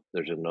given up.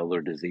 There's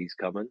another disease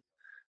coming.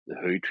 The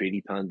WHO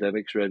treaty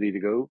pandemic's ready to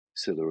go,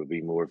 so there will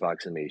be more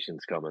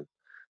vaccinations coming.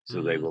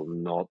 So they will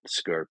not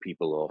scare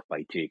people off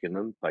by taking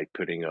them, by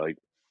putting out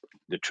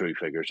the true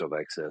figures of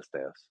excess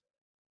deaths.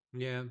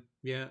 Yeah.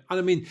 And I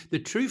mean, the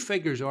true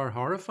figures are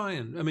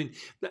horrifying. I mean,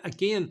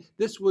 again,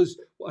 this was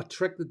a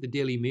trick that the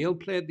Daily Mail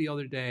played the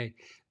other day.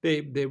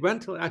 They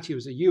went to, actually, it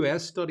was a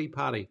US study,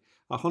 Paddy.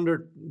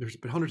 There's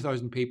been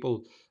 100,000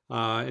 people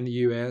in the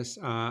US,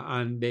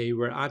 and they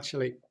were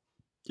actually,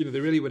 they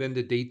really went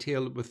into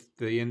detail with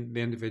the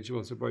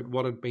individuals about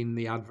what had been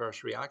the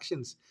adverse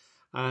reactions.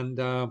 And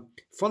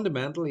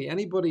fundamentally,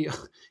 anybody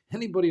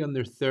on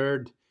their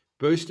third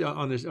booster,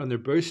 on their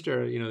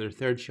booster, their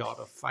third shot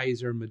of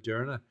Pfizer,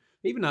 Moderna,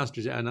 even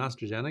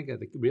AstraZeneca,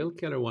 the real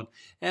killer one,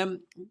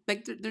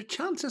 like their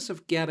chances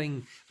of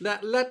getting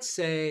that, let's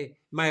say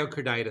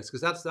myocarditis,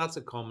 because that's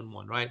a common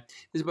one, right?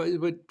 Is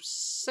about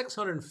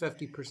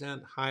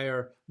 650%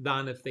 higher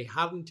than if they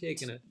hadn't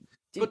taken it.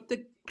 But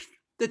the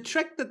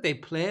trick that they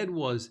played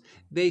was,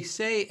 they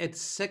say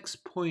it's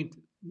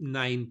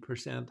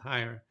 6.9%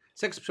 higher.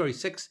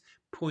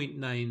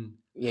 6.9.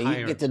 Yeah, higher. You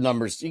can get the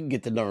numbers. You can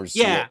get the numbers.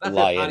 Yeah, to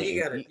lie.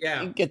 You get it.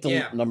 Yeah, you can get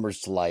the numbers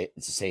to lie,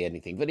 to say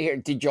anything. But here,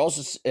 did you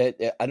also? I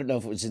don't know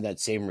if it was in that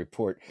same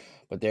report,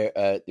 but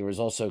there was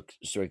also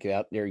striking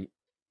out there.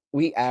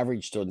 We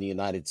averaged on the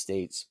United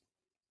States,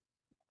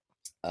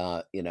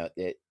 like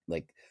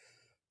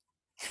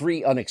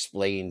 3 to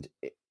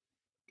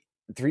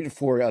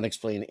 4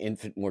 unexplained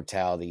infant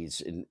mortalities,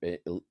 in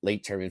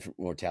late term infant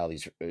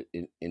mortalities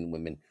in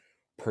women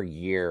per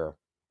year.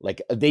 Like,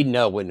 they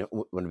know when a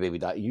baby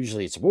dies.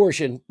 Usually it's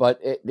abortion,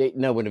 but they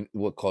know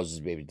what causes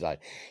a baby to die.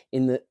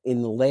 In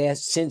the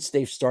last, since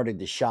they've started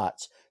the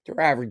shots, they're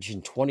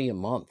averaging 20 a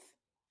month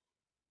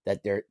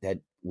that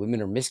women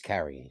are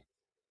miscarrying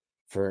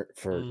for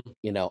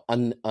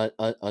unknown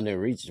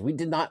reasons.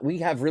 We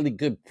have really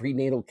good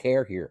prenatal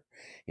care here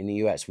in the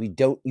US.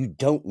 You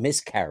don't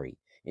miscarry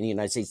in the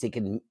United States. They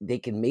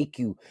can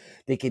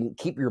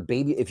keep your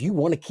baby. If you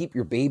want to keep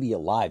your baby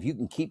alive, you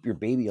can keep your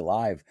baby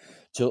alive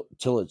till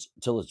it's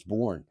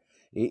born,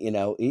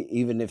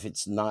 even if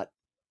it's not,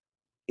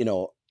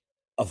 a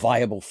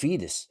viable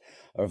fetus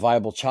or a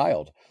viable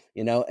child,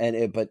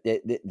 but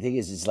the thing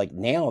is like,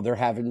 now they're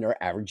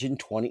averaging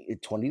 20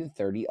 to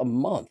 30 a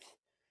month.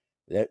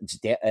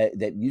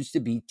 That used to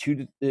be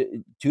 2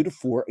 to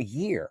 4 a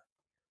year.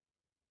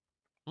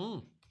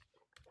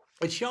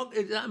 It's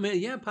shocking. I mean,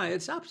 yeah, Pi,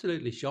 it's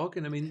absolutely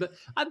shocking. I mean, but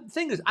the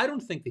thing is, I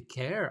don't think they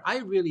care. I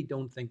really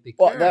don't think they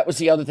Well, that care. was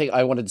the other thing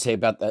I wanted to say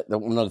about that.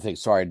 Another thing,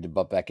 sorry to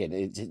butt back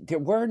in. There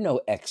were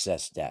no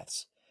excess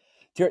deaths.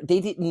 They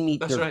didn't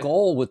meet That's their right.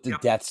 goal with the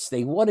Yep. deaths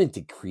they wanted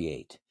to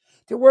create.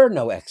 There were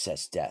no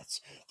excess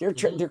deaths.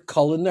 Mhm. They're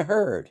culling the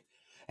herd.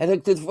 And I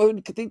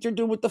think they're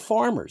doing with the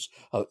farmers.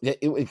 Oh,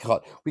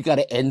 we got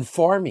to end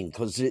farming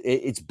because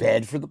it's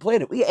bad for the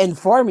planet. We end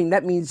farming,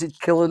 that means it's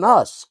killing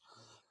us.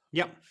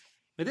 Yep.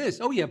 It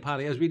is. Oh yeah,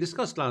 Paddy. As we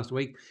discussed last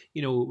week,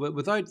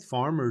 without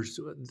farmers,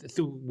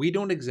 we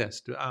don't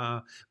exist.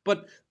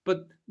 But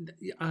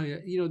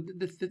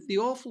the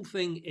awful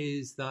thing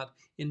is that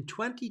in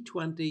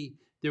 2020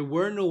 there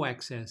were no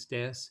excess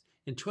deaths.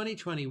 In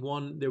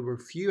 2021 there were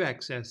few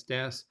excess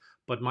deaths.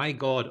 But my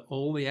God,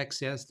 all the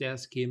excess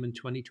deaths came in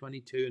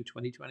 2022 and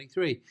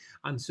 2023,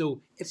 and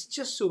so it's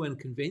just so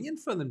inconvenient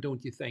for them,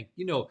 don't you think?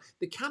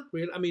 They can't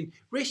really. I mean,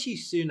 Rishi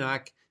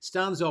Sunak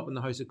stands up in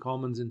the House of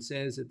Commons and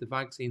says that the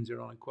vaccines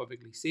are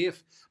unequivocally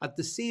safe, at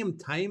the same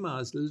time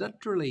as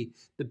literally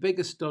the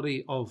biggest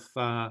study of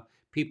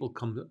people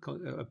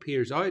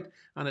appears out,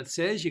 and it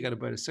says you get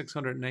about a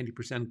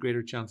 690%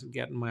 greater chance of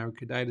getting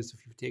myocarditis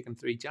if you've taken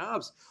 3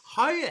 jabs.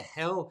 How the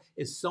hell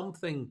is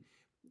something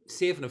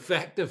safe and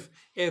effective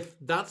if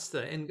that's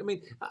and I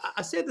mean,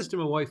 I said this to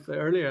my wife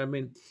earlier. I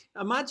mean,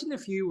 imagine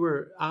if you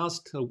were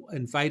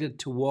invited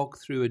to walk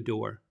through a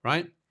door,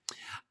 right?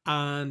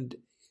 And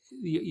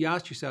you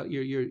ask yourself,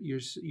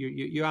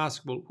 you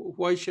ask, well,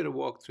 why should I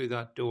walk through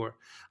that door?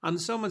 And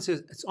someone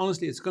says,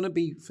 it's going to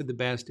be for the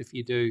best if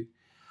you do.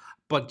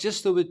 But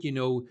just so that you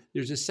know,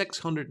 there's a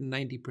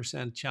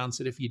 690% chance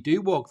that if you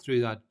do walk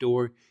through that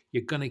door,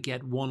 you're going to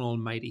get one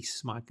almighty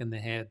smack in the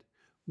head.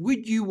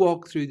 Would you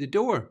walk through the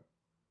door?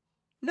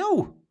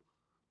 No.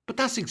 But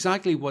that's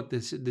exactly what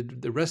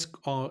the risk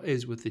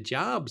is with the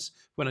jabs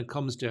when it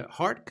comes to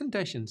heart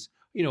conditions,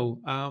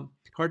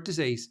 heart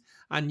disease.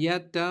 And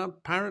yet,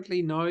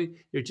 apparently now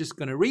they're just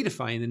going to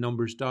redefine the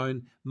numbers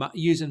down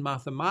using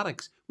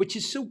mathematics, which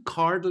is so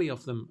cowardly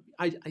of them.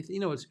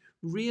 It's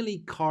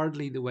really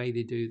cowardly the way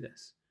they do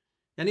this.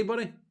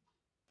 Anybody?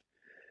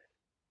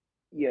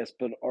 Yes,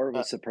 but are we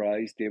Uh,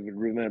 surprised, David?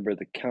 Remember,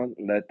 they can't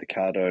let the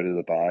cat out of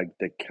the bag.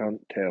 They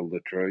can't tell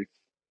the truth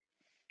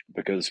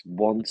because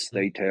once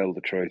they tell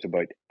the truth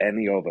about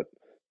any of it,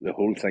 the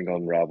whole thing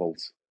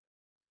unravels.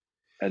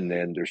 And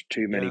then there's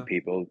too many Yeah,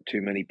 people,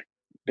 too many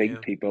big yeah,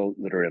 people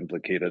that are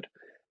implicated,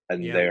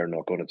 and yeah. they're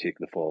not going to take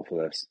the fall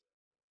for this.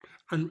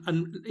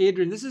 And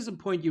Adrian, this is a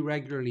point you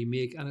regularly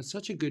make, and it's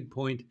such a good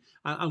point,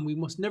 and we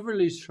must never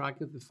lose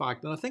track of the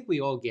fact, and I think we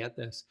all get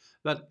this,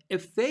 that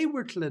if they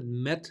were to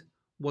admit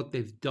what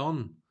they've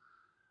done,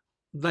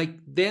 like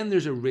then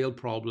there's a real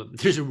problem.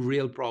 There's a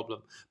real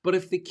problem. But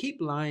if they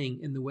keep lying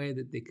in the way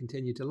that they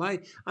continue to lie,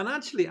 and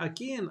actually,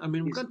 again, I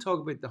mean, we're You, going to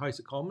talk about the House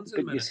of Commons in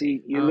a but you minute.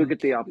 see, you look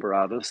at the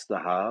apparatus they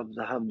have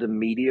the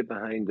media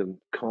behind them,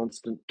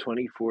 constant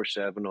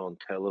 24/7 on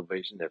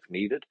television if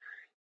needed,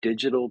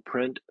 digital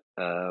print,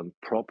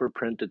 proper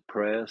printed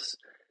press.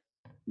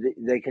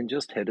 They can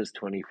just hit us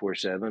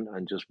 24/7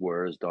 and just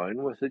wear us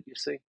down with it, you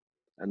see.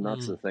 And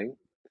that's the Mm, thing.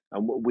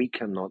 And we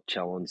cannot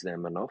challenge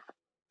them enough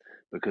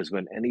because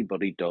when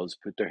anybody does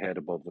put their head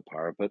above the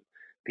parapet,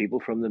 people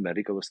from the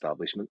medical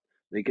establishment,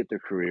 they get their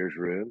careers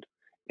ruined.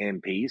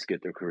 MPs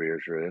get their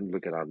careers ruined.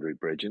 Look at Andrew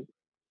Bridgen.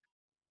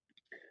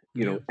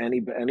 yeah.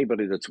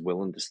 Anybody that's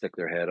willing to stick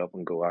their head up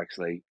and go,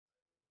 actually,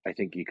 I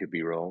think you could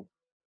be wrong.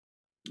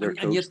 They're And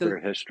close yet to their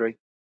history.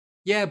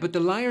 yeah, but the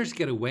liars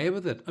get away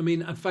with it. I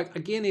mean, in fact,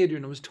 again,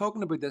 Adrian, I was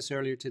talking about this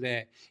earlier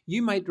today.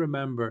 You might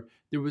remember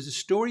there was a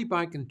story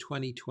back in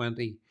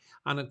 2020,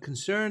 and it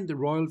concerned the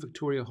Royal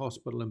Victoria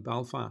Hospital in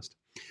Belfast.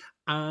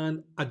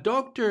 And a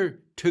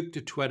doctor took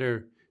to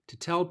Twitter to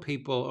tell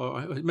people,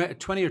 or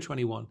 20 or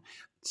 21,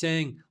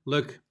 saying,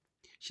 look,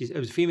 it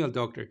was a female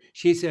doctor.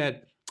 She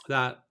said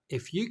that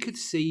if you could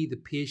see the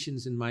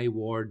patients in my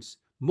wards,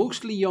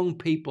 mostly young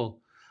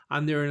people,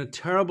 and they're in a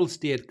terrible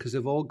state because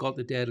they've all got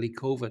the deadly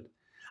COVID.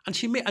 And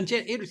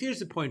here's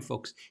the point,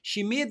 folks.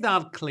 She made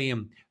that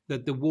claim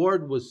that the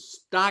ward was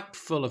stacked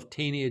full of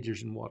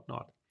teenagers and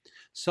whatnot.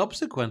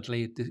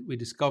 Subsequently, we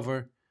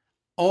discover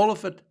all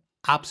of it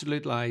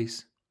absolute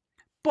lies.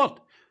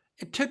 But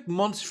it took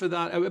months for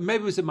that.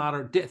 Maybe it was a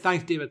matter.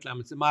 Thanks, David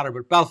Clements. A matter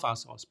about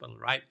Belfast Hospital,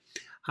 right?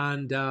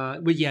 And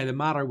the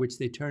matter which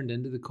they turned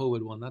into the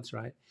COVID one. That's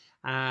right.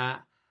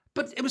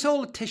 But it was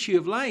all a tissue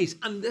of lies.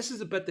 And this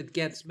is a bit that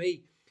gets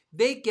me.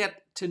 They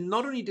get to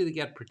not only do they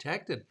get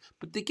protected,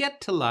 but they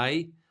get to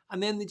lie,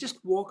 and then they just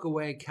walk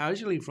away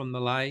casually from the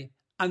lie,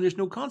 and there's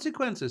no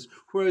consequences.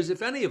 Whereas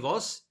if any of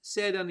us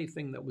said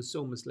anything that was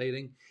so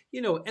misleading,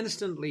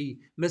 instantly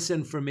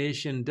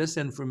misinformation,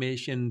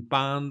 disinformation,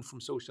 banned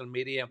from social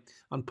media,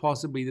 and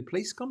possibly the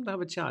police come to have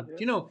a chat.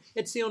 Yeah.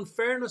 It's the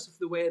unfairness of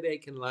the way they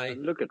can lie.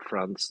 And look at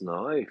France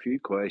now. If you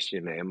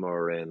question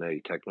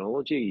mRNA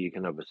technology, you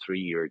can have a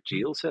 3-year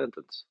jail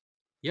sentence.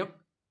 Yep.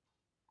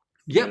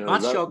 You Yep, know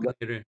that's that,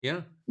 shocking.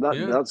 Yeah.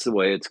 Yeah. that's the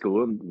way it's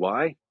going.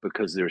 Why?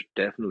 Because there's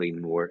definitely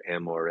more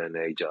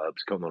mRNA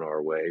jobs coming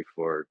our way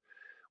for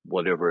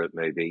whatever it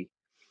may be.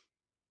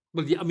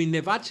 Well, yeah, I mean,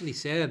 they've actually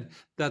said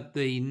that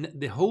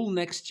the whole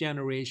next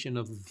generation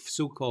of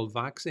so-called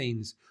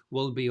vaccines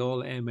will be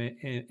all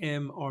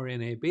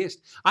mRNA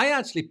based. I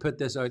actually put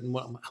this out in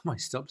my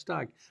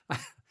Substack.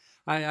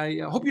 I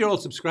hope you're all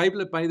subscribed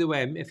to it, by the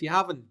way. If you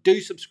haven't,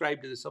 do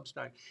subscribe to the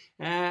Substack.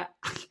 Uh,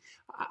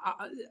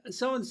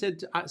 someone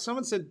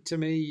said to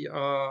me,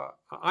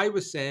 I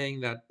was saying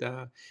that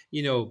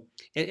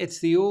it's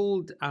the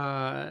old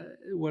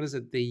what is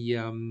it, the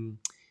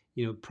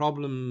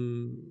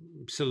problem,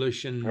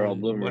 solution,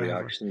 Problem, whatever.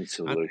 reaction, And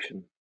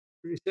solution.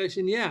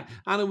 recession, yeah.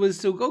 And it was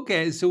so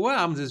okay. So what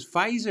happens is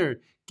Pfizer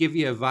give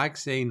you a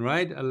vaccine,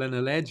 right? An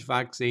alleged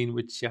vaccine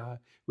which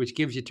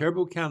gives you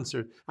turbo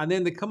cancer, and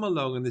then they come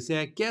along and they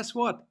say, guess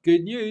what?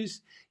 Good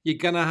news. You're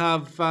gonna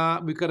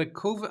have we've got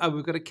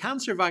a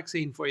cancer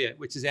vaccine for you,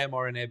 which is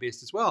mRNA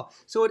based as well.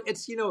 So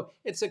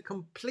it's a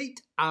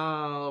complete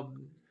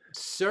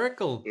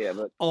circle Yeah,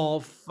 but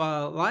of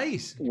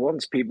lies.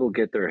 once people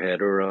get their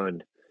head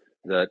around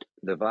that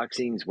the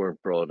vaccines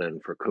weren't brought in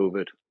for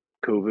COVID,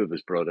 COVID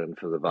was brought in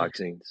for the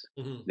vaccines,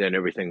 Mhm. then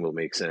everything will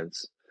make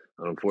sense.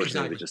 And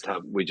unfortunately,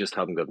 Exactly. we just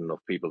haven't got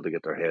enough people to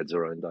get their heads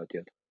around that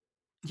yet.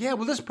 Yeah,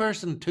 well, this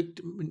person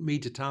took me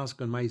to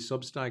task on my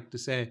Substack to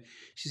say,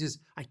 she says,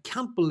 I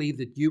can't believe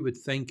that you would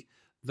think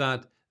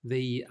that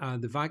the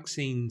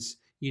vaccines,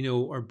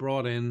 are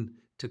brought in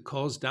to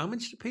cause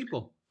damage to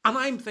people. And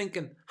I'm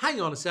thinking, hang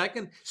on a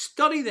second,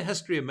 study the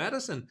history of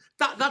medicine.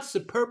 That's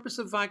the purpose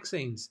of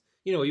vaccines.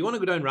 You want to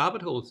go down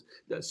rabbit holes.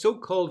 The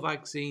so-called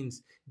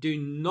vaccines do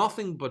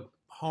nothing but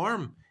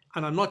harm.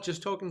 And I'm not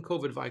just talking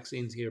COVID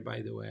vaccines here,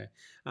 by the way.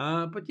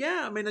 But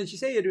yeah, I mean, as you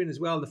say, Adrian, as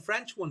well, the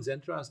French one's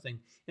interesting.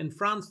 In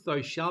France,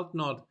 thou shalt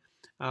not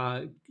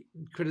uh,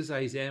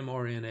 criticize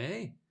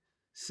mRNA.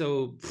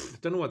 So,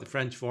 don't know what the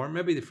French farm.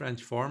 Maybe the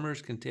French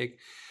farmers can take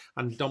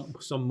and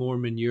dump some more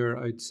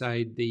manure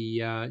outside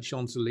the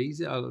Champs Elysees,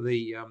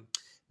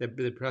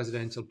 the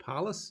presidential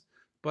palace.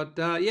 But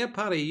yeah,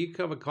 Paddy, you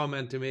have a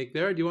comment to make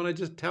there. Do you want to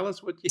just tell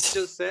us what you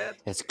just said?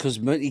 That's because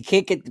you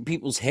can't get the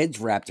people's heads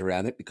wrapped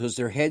around it because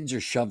their heads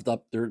are shoved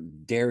up their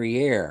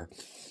derriere.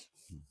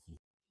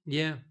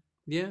 Yeah,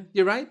 yeah,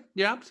 you're right.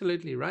 You're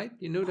absolutely right.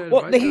 You know that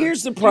Well, about that.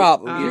 here's the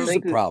problem. You Here's the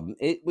think that problem.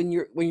 When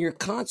you're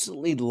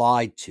constantly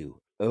lied to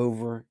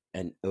over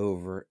and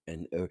over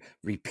and over,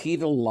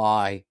 repeat a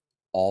lie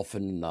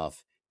often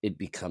enough, it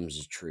becomes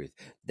the truth.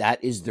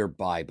 That is their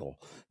Bible.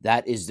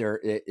 That is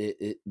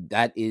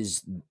that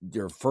is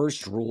their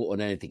first rule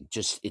on anything.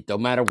 Just it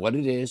don't matter what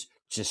it is.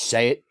 Just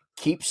say it.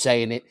 Keep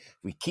saying it.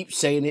 We keep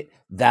saying it.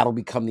 That'll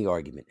become the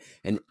argument.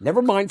 And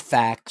never mind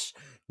facts.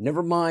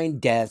 Never mind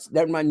deaths.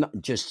 Never mind.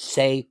 Just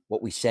say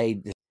what we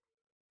say.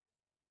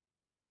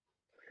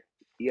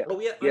 yeah, Oh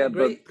yeah, I yeah,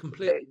 but agree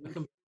completely.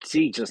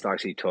 see, just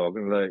actually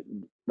talking about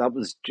that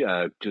was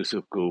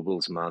Joseph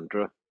Goebbels'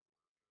 mantra.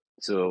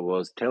 So it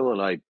was tell a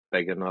lie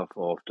big enough,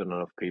 often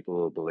enough, people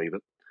will believe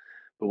it.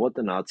 But what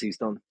the Nazis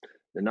done,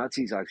 the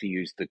Nazis actually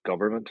used the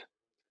government,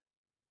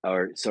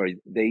 or sorry,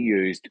 they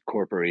used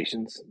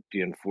corporations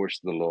to enforce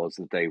the laws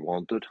that they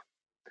wanted,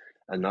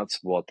 and that's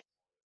what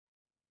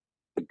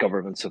the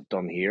governments have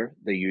done here.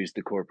 They use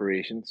the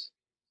corporations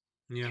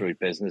Yeah. through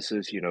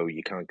businesses. You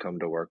can't come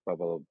to work, blah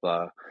blah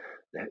blah.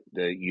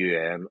 The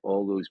UN,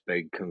 all those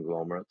big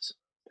conglomerates,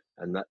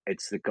 and that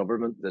it's the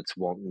government that's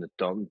wanting it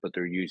done, but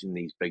they're using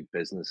these big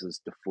businesses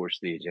to force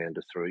the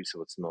agenda through.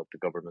 So it's not the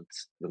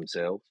governments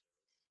themselves.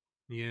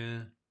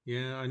 Yeah,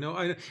 yeah, I know.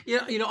 I know.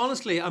 Yeah,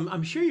 honestly,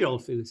 I'm sure you all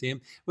feel the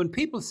same. When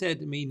people said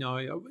to me now,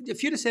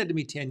 if you'd have said to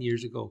me 10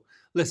 years ago,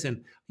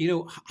 listen,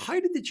 how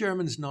did the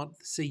Germans not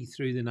see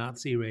through the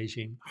Nazi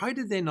regime? How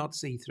did they not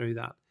see through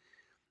that?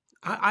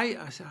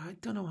 I said, I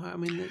don't know how. I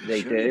mean,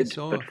 They surely they did,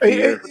 saw but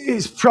it. fear.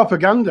 It's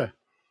propaganda.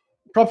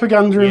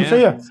 Propaganda and Yeah,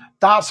 fear.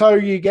 That's how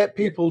you get yeah,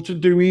 people to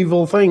do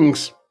evil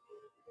things.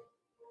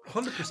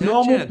 100%,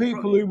 Normal Jed.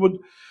 people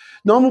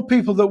normal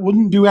people that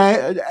wouldn't do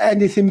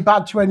anything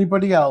bad to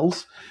anybody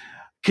else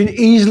can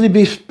easily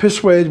be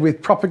persuaded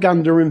with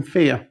propaganda and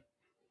fear.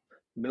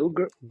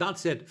 Milgram,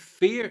 That's it.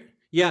 Fear.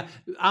 Yeah.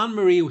 Anne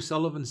Marie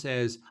O'Sullivan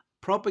says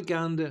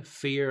propaganda,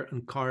 fear,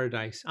 and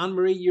cowardice. Anne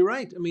Marie, you're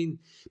right. I mean,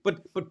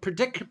 but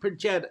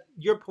Jed,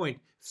 your point,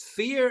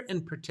 fear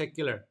in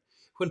particular.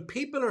 When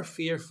people are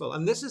fearful,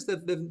 and this is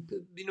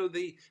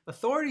the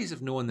authorities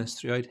have known this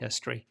throughout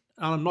history,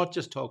 and I'm not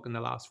just talking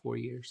the last 4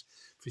 years,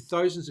 for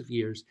thousands of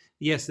years.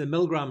 Yes, the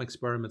Milgram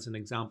experiment's an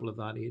example of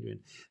that, Adrian.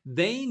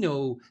 They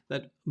know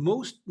that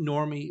most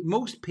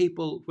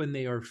people, when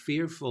they are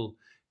fearful,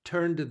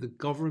 turn to the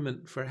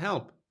government for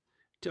help,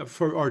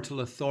 or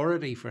to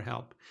authority for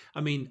help. I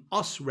mean,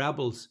 us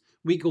rebels,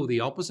 we go the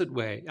opposite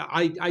way.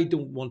 I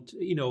don't want,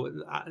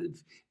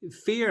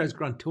 fear, as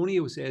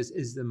Grantonio says,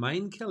 is the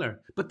mind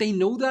killer. But they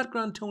know that,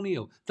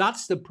 Grantonio.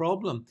 That's the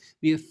problem.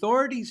 The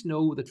authorities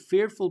know that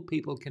fearful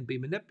people can be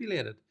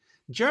manipulated.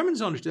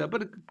 Germans understood that,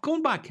 but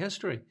going back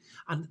history,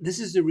 and this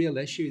is the real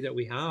issue that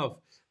we have,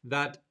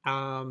 that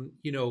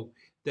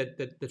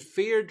that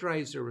fear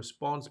drives a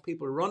response.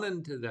 People run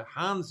into the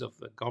hands of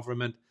the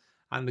government,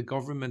 and the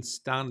government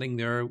standing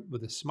there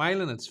with a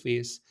smile on its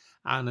face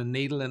and a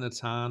needle in its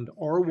hand,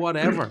 or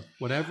whatever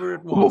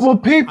it was. Well,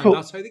 And people,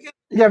 that's how they get.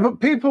 yeah, but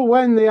people,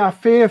 when they are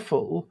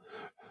fearful,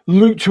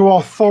 look to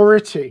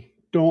authority,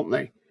 don't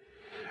they?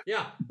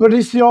 Yeah. But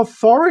it's the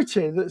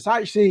authority that's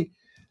actually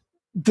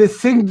the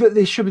thing that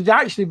they should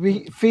actually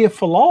be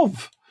fearful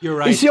of. You're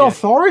right. It's the Jed.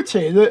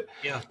 authority that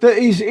Yeah. that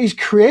is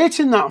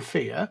creating that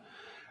fear,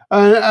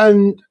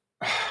 and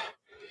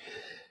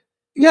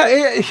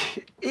yeah,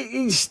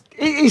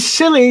 it's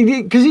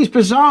silly because it's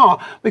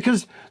bizarre,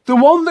 because the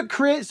one that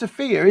creates the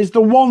fear is the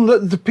one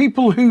that the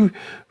people who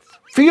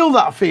feel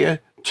that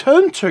fear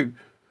turn to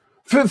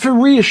for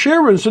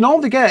reassurance, and all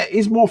they get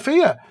is more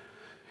fear.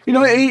 You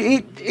know,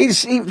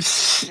 it's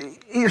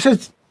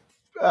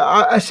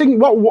a sing,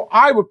 what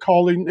I would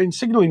call in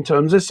signaling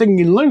terms, a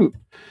singing loop.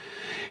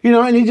 You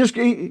know, and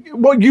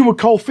what you would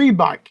call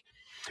feedback.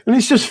 And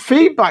it's just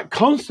feedback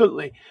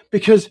constantly,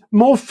 because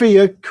more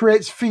fear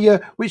creates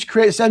fear, which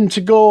creates them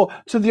to go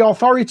to the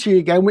authority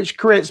again, which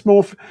creates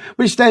more,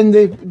 which then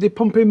they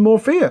pump in more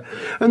fear.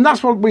 And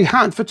that's what we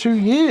had for 2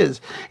 years.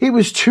 It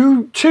was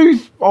two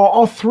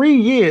or 3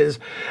 years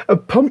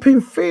of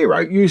pumping fear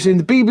out using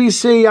the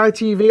BBC,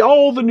 ITV,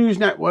 all the news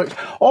networks,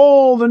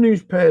 all the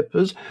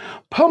newspapers,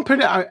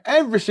 pumping it out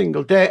every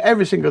single day.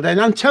 And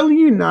I'm telling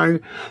you now,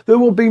 there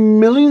will be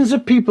millions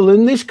of people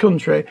in this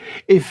country,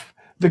 if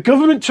the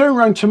government turned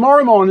around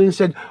tomorrow morning and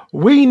said,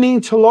 we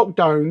need to lock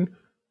down,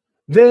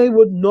 they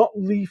would not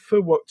leave for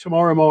work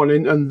tomorrow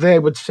morning, and they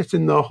would sit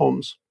in their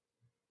homes.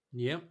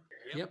 Yep.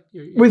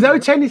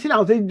 Without anything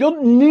else. They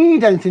don't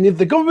need anything. If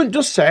the government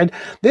just said,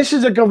 this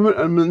is a government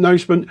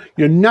announcement,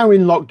 you're now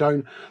in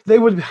lockdown, they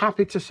would be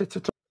happy to sit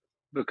at home.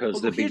 Because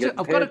Well, they'd be getting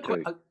I've got paid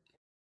a to.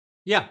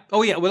 yeah.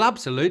 Oh, yeah. Well,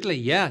 absolutely.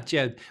 Yeah,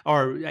 Jed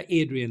or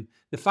Adrian.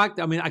 The fact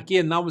that, I mean,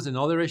 again, that was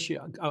another issue.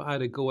 I had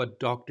to go at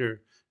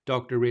Dr.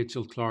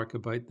 Rachel Clark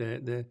about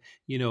the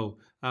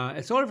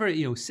it's all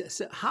very,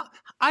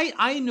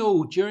 I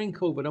know during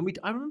COVID, and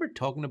I remember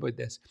talking about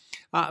this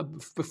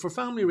for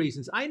family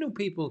reasons. I know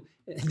people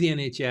in the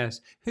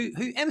NHS who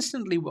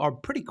instantly, or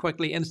pretty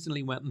quickly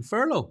instantly, went on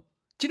furlough.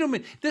 Do you know what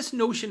I mean? This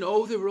notion,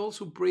 oh, they were all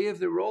so brave,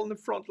 they were all in the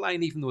front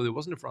line, even though there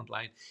wasn't a front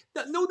line.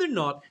 No, they're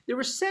not. They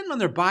were sitting on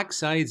their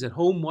backsides at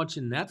home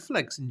watching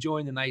Netflix,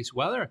 enjoying the nice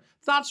weather.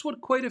 That's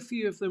what quite a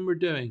few of them were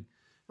doing.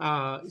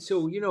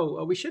 So,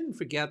 we shouldn't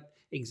forget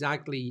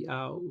exactly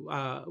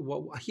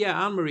what.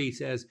 Yeah, Anne Marie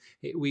says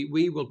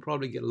we will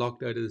probably get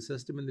locked out of the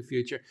system in the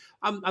future.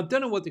 I don't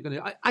know what they're going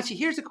to do. Actually,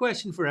 here's a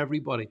question for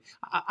everybody.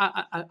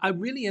 I'm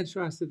really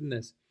interested in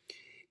this.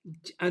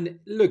 And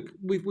look,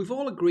 we've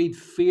all agreed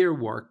fear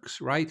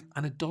works, right?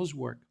 And it does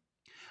work.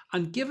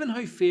 And given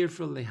how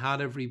fearful they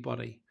had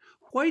everybody,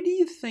 why do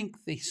you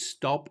think they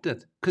stopped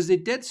it? Because they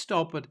did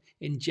stop it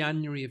in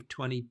January of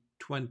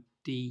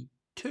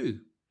 2022.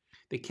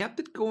 They kept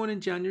it going in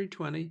January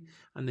 20,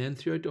 and then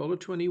throughout all of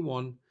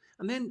 21.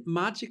 And then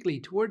magically,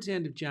 towards the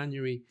end of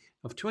January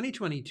of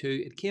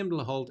 2022, it came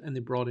to a halt and they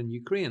brought in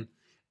Ukraine.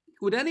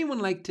 Would anyone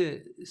like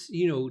to,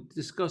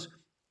 discuss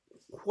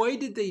why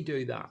did they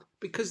do that?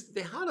 Because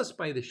they had us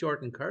by the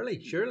short and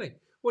curly, surely.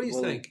 What do you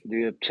think?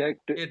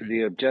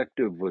 The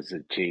objective was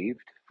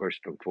achieved, first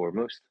and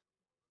foremost,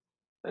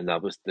 and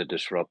that was to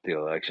disrupt the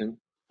election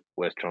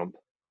with Trump.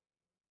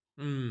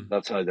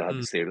 That's how they had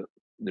to steal it,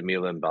 the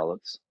mail-in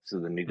ballots. So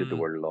they needed the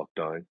word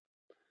lockdown.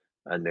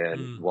 And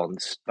then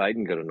once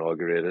Biden got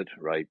inaugurated,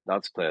 right,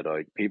 that's played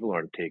out. People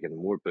aren't taking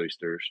more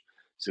boosters,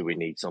 so we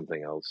need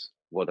something else.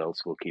 What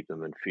else will keep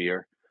them in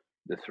fear?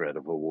 The threat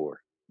of a war,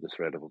 the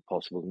threat of a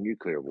possible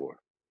nuclear war.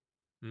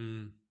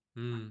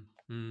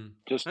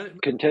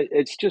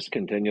 It's just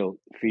continual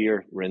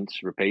fear,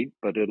 rinse, repeat,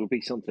 but it'll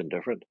be something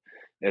different.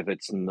 If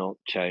it's not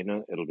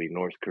China, it'll be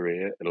North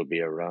Korea, it'll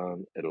be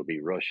Iran, it'll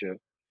be Russia,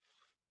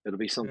 it'll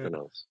be something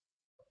else.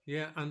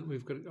 Yeah, and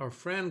we've got our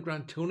friend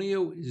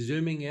Grantonio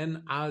zooming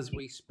in as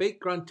we speak.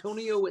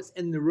 Grantonio is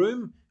in the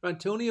room.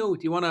 Grantonio,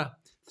 do you want to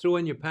throw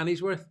in your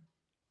penny's worth?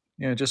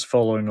 Yeah, just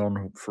following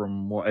on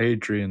from what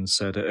Adrian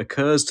said, it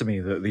occurs to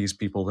me that these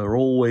people, they're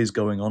always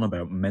going on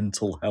about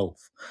mental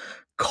health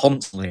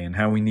constantly and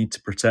how we need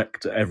to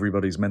protect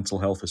everybody's mental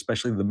health,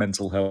 especially the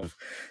mental health of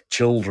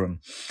children.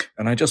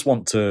 And I just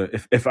want to,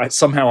 if I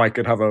somehow I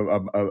could have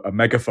a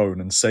megaphone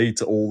and say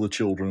to all the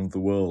children of the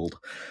world,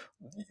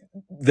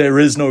 there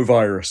is no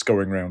virus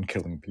going around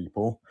killing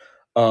people.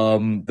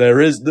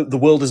 The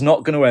world is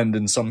not going to end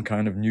in some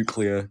kind of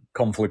nuclear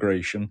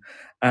conflagration,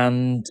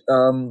 and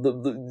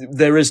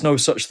there is no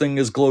such thing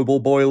as global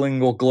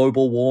boiling or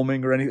global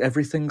warming or anything.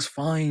 Everything's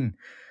fine.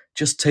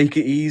 Just take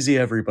it easy,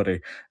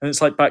 everybody. And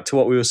it's like back to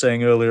what we were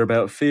saying earlier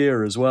about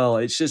fear as well.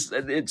 It's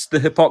the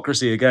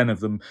hypocrisy again of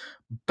them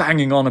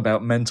banging on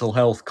about mental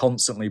health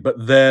constantly,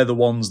 but they're the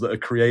ones that are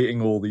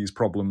creating all these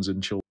problems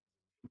in children.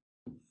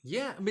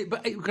 Yeah, I mean,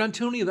 but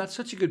Grantonio, that's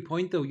such a good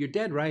point, though. You're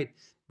dead right.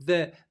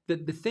 The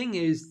thing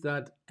is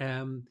that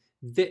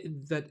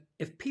that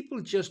if people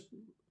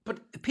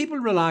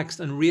relaxed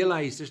and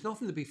realized there's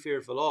nothing to be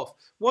fearful of,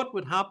 what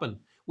would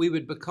happen? We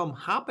would become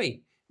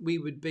happy. We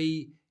would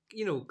be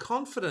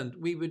confident,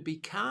 we would be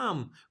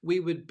calm, we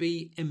would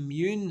be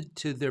immune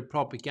to their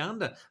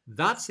propaganda.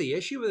 That's the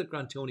issue with it,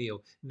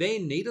 Grantonio. They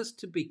need us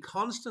to be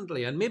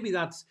constantly, and maybe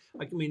that's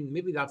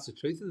the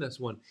truth in this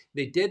one.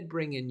 They did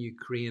bring in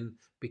Ukraine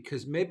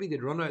because maybe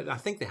they'd run out. I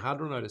think they had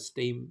run out of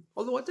steam.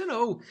 Although I don't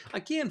know.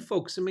 Again,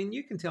 folks,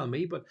 you can tell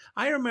me, but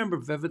I remember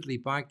vividly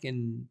back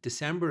in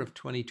December of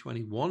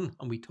 2021,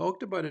 and we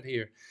talked about it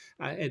here.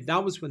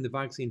 That was when the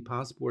vaccine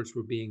passports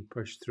were being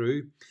pushed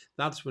through.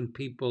 That's when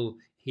people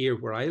here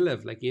where I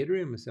live, like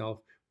Adrian and myself,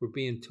 were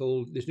being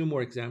told there's no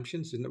more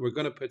exemptions, and that we're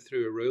going to put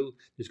through a rule.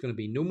 There's going to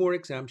be no more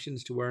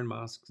exemptions to wearing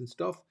masks and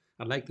stuff.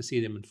 I'd like to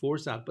see them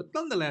enforce that. But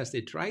nonetheless,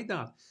 they tried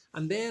that.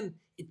 And then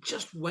it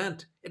just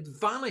went. It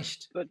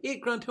vanished. But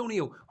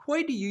Grantonio,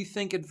 why do you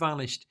think it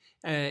vanished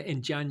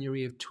in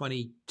January of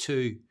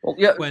 22 Well,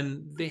 yeah.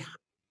 when they...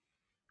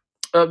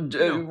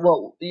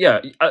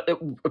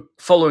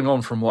 Following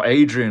on from what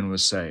Adrian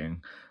was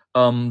saying,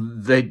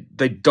 it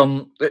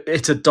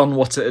had done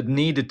what it had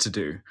needed to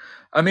do.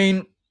 I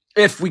mean,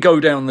 if we go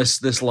down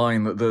this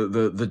line that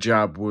the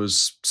jab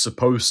was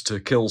supposed to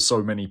kill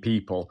so many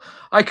people,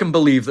 I can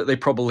believe that they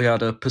probably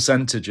had a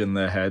percentage in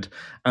their head,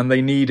 and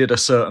they needed a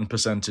certain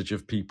percentage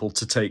of people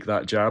to take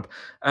that jab,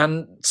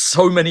 and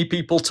so many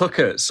people took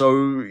it.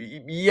 So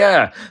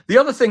yeah. The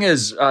other thing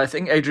is, I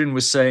think Adrian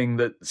was saying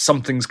that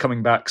something's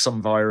coming back,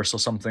 some virus or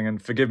something, and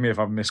forgive me if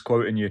I'm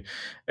misquoting you,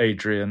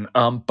 Adrian.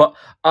 But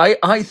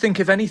I think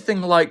if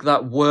anything like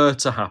that were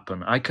to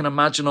happen, I can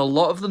imagine a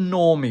lot of the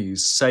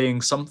normies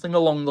saying something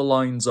along the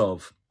lines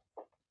of,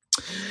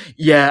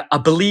 yeah, I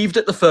believed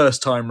it the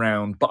first time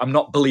round, but I'm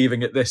not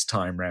believing it this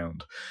time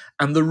round.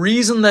 And the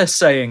reason they're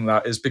saying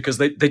that is because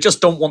they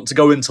just don't want to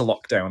go into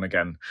lockdown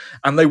again,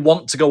 and they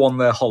want to go on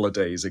their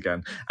holidays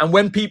again. And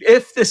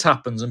if this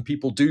happens and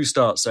people do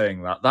start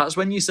saying that, that's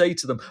when you say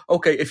to them,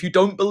 okay, if you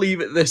don't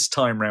believe it this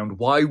time round,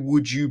 why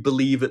would you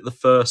believe it the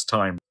first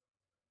time?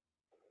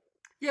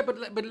 Yeah, but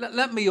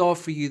let me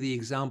offer you the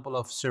example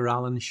of Sir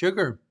Alan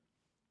Sugar.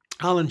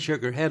 Alan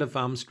Sugar, head of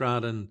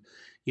Amstrad, and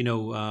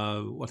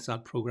what's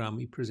that program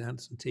he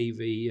presents on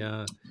TV?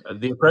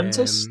 The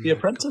Apprentice. The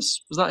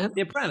Apprentice, was that him?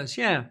 The Apprentice.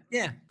 Yeah.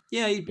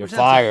 You're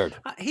fired.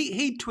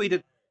 He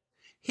tweeted.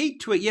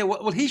 Yeah.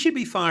 Well, he should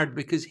be fired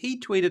because he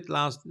tweeted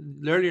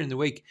earlier in the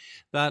week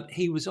that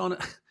he was on.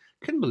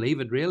 Couldn't believe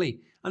it,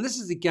 really. And this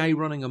is the guy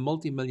running a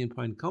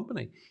multi-million-pound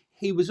company.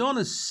 He was on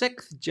his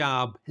sixth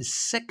jab,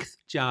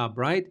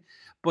 right?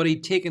 But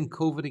he'd taken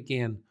COVID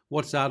again.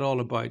 What's that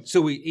all about?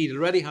 So he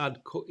already had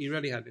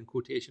in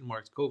quotation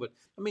marks COVID.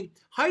 I mean,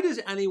 how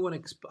does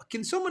anyone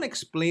can someone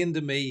explain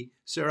to me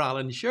Sir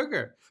Alan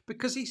Sugar?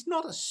 Because he's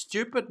not a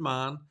stupid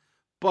man,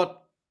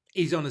 but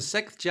he's on his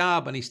sixth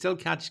jab and he still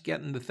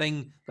getting the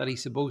thing that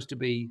he's supposed to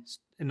be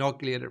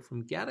inoculated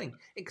from getting.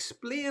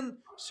 Explain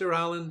Sir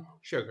Alan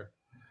Sugar.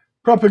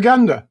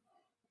 Propaganda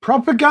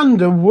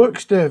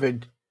works,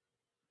 David.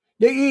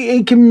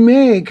 It can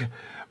make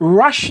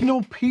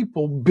rational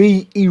people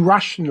be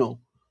irrational.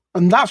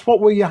 And that's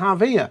what we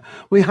have here.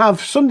 We have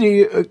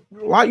somebody,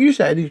 like you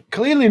said, who's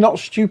clearly not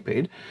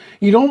stupid.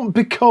 You don't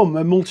become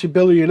a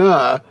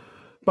multi-billionaire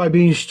by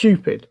being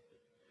stupid.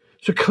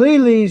 So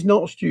clearly he's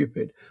not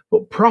stupid.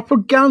 But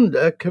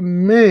propaganda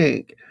can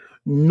make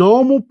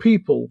normal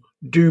people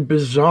do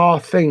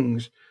bizarre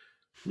things.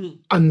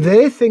 And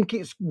they think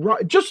it's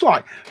right. Just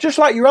like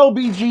your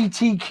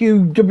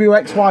LBGTQ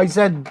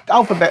WXYZ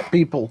alphabet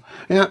people.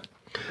 Yeah.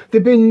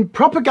 They've been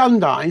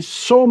propagandized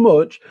so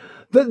much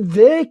that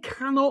they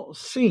cannot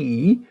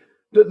see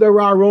that there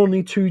are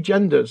only two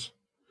genders.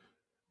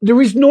 There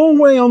is no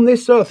way on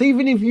this earth,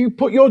 even if you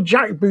put your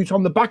jackboot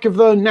on the back of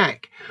their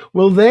neck,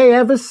 will they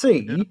ever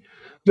see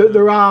that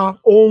there are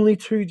only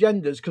two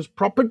genders? Because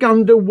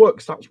propaganda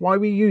works. That's why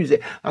we use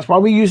it. That's why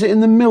we use it in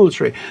the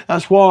military.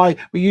 That's why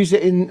we use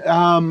it in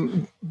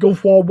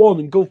Gulf War I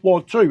and Gulf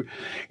War II.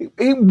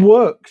 It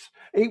works.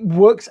 It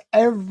works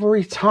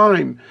every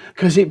time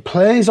because it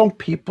plays on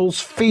people's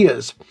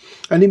fears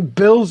and it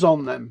builds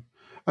on them.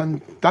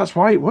 And that's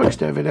why it works,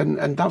 David.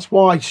 And that's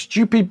why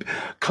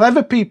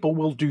clever people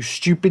will do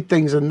stupid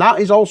things. And that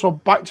is also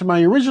back to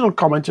my original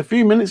comment a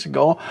few minutes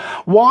ago.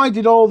 Why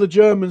did all the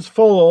Germans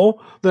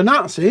follow the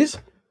Nazis?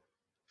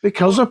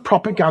 Because of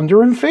propaganda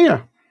and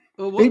fear.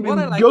 Well,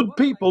 good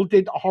people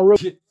did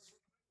horrible.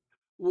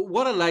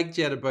 What I like,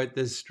 Jed, about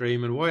this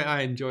stream and why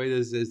I enjoy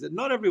this is that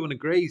not everyone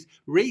agrees.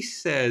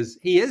 Reese says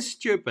he is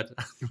stupid.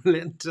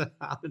 Relating to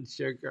Alan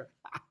Sugar.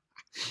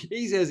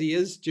 He says he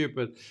is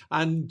stupid.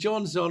 And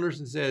John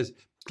Saunderson says,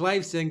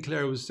 Clive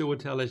Sinclair was so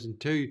intelligent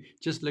too.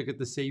 Just look at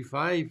the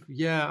C5.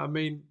 Yeah, I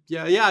mean,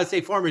 yeah. I say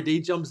Farmer D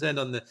jumps in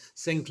on the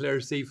Sinclair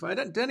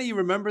C5. Don't you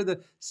remember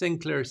the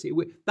Sinclair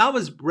C5? That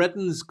was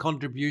Britain's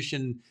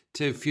contribution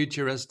to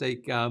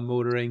futuristic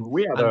motoring.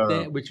 We had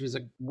a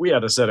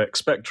ZX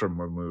Spectrum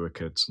when we were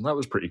kids, and that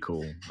was pretty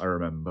cool. I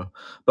remember.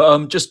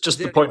 But just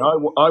the point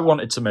I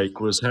wanted to make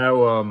was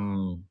how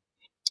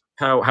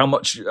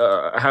much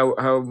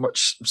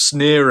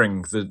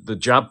sneering the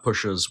jab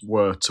pushers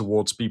were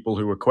towards people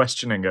who were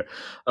questioning it.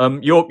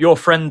 Your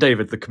friend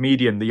David, the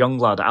comedian, the young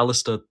lad,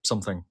 Alistair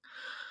something.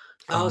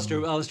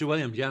 Alistair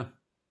Williams, Yeah,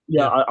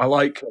 yeah. I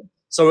like him.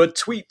 So a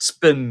tweet's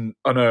been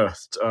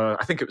unearthed.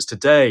 I think it was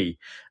today.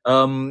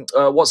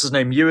 What's his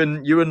name?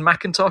 Ewan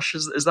McIntosh.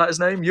 Is that his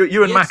name?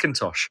 Ewan Yes,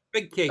 McIntosh.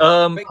 Big Keith,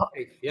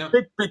 yeah.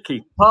 Big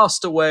Keith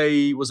passed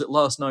away. Was it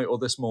last night or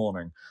this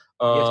morning?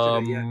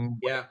 Yesterday,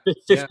 yeah.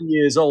 50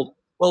 years old.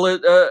 Well,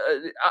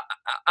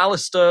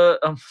 Alistair,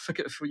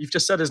 forget, you've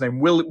just said his name,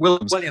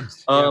 Williams.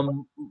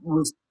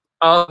 Was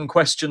asking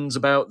questions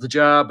about the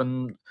jab,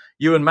 and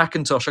Ewan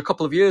McIntosh a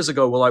couple of years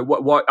ago were like,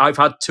 "What? I've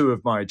had 2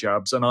 of my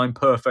jabs, and I'm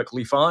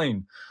perfectly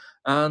fine."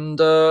 And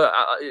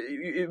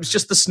it was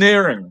just the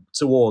sneering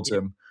towards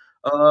him.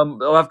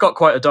 I've got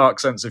quite a dark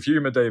sense of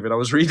humor, David. I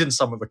was reading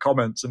some of the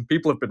comments, and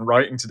people have been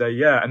writing today,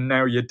 "Yeah, and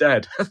now you're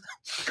dead."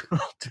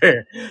 Oh,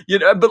 dear.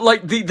 But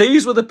like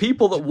these were the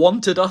people that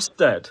wanted us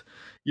dead,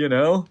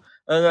 and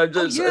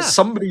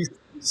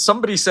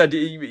somebody said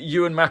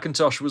Ewan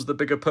McIntosh was the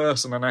bigger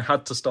person, and I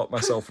had to stop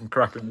myself from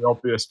cracking the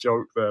obvious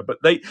joke there. But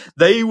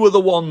they were the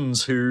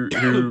ones who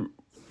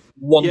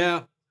wanted.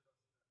 Yeah.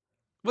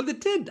 Well, they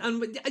did,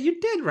 and you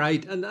did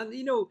right, and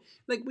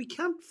like we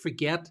can't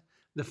forget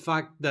the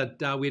fact that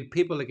we had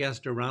people like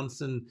Esther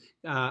Ranson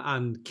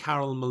and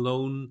Carol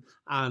Malone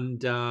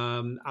and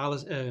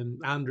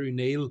Andrew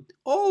Neil,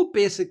 all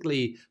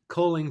basically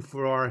calling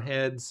for our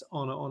heads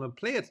on a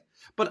plate.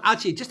 But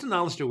actually, just on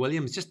Alistair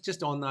Williams,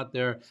 just on that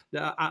there,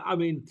 I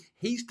mean,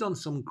 he's done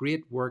some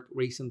great work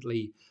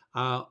recently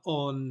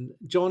on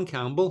John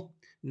Campbell,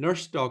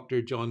 Nurse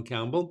Doctor John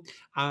Campbell,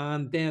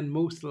 and then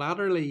most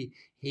latterly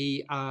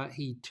he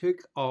took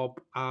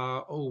up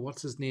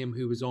what's his name,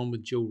 who was on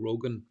with Joe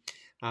Rogan,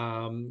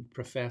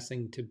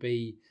 professing to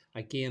be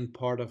again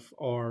part of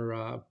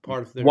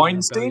the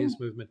Weinstein? rebellious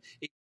movement.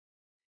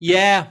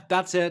 Yeah,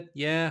 that's it.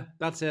 Yeah,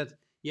 that's it.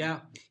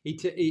 Yeah,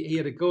 he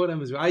had a go at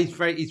him as well.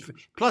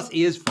 Plus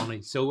he is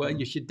funny, so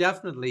you should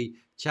definitely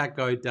check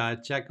out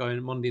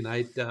Monday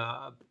night.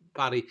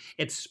 Paddy,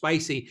 it's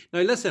spicy.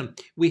 Now listen,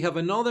 we have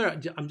another.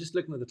 I'm just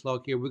looking at the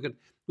clock here.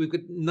 We've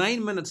got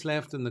 9 minutes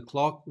left in the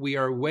clock. We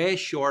are way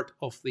short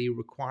of the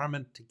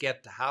requirement to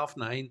get to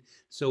 9:30.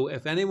 So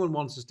if anyone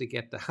wants us to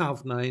get to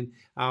 9:30,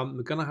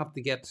 we're gonna have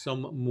to get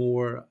some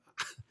more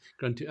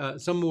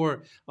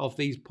of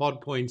these pod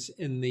points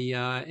in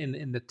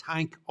the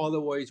tank.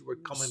 Otherwise, we're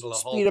coming to a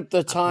halt. Speed up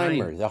the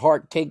timer. The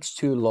heart takes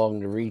too long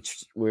to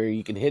reach where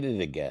you can hit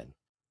it again.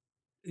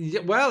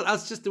 Yeah, well,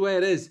 that's just the way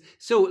it is.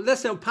 So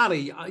listen,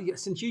 Paddy,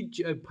 since you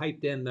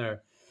piped in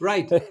there,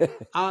 right?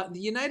 The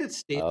United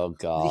States. Oh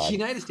God. The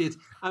United States.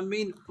 I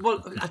mean,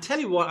 well, I tell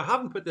you what, I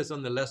haven't put this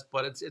on the list,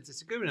 but it's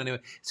a good one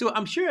anyway. So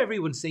I'm sure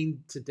everyone's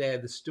seen today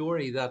the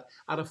story that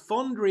at a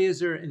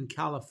fundraiser in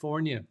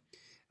California,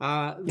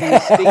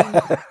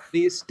 the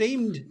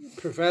esteemed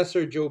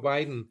Professor Joe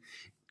Biden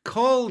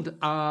called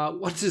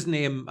what's his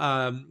name,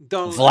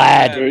 Donald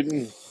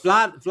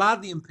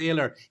Vlad the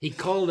Impaler. He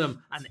called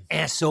him an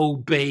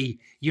SOB.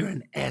 You're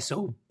an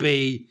SOB,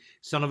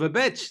 son of a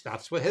bitch.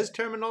 That's what his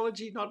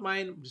terminology, not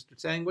mine. I'm just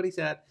saying what he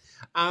said.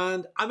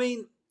 And I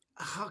mean,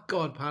 oh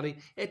God, Paddy,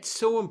 it's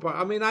so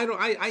important. I mean, I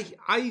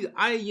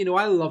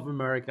love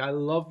America. I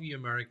love you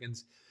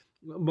Americans.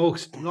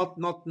 Most, not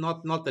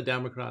the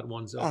Democrat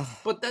ones, though.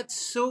 But that's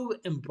so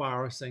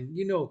embarrassing.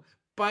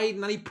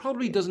 Biden, and he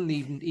probably doesn't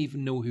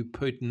even know who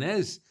Putin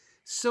is.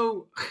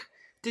 So,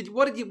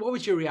 what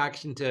was your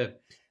reaction to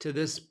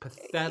this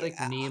pathetic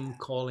name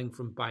calling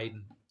from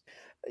Biden?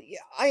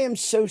 I am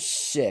so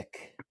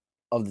sick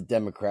of the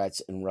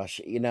Democrats in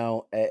Russia.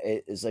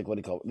 It's like, what do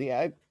you call it?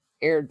 Yeah,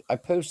 I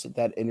posted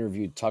that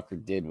interview Tucker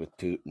did with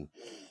Putin,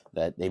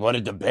 that they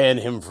wanted to ban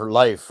him for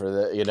life,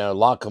 for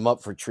lock him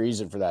up for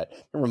treason for that.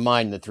 Never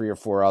mind the 3 or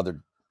 4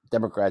 other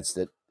Democrats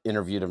that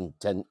interviewed him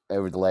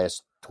over the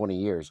last 20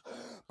 years.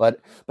 But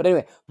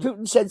anyway,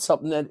 Putin said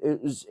something that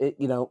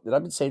that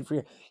I've been saying for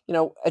years.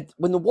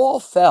 When the wall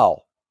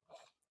fell,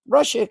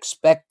 Russia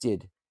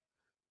expected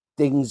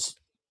things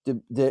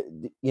to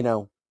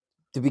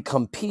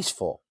become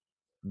peaceful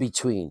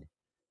between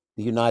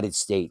the United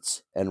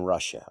States and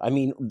Russia. I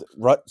mean,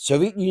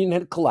 Soviet Union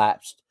had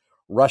collapsed.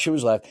 Russia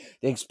was left.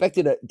 They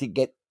expected to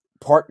get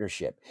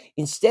partnership.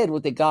 Instead,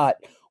 what they got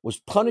was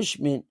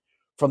punishment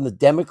from the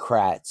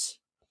Democrats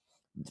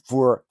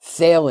for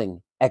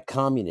failing at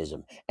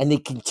communism, and they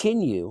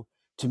continue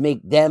to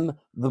make them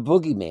the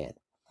boogeyman.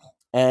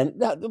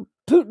 And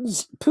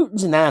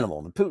Putin's an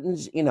animal.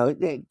 Putin's,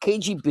 the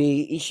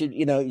KGB. He should,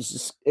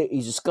 he's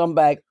a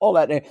scumbag. All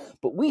that.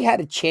 But we had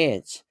a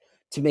chance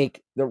to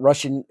make the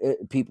Russian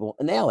people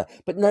an ally.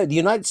 But no, the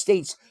United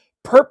States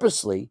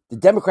purposely, the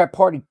Democrat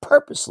Party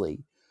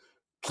purposely,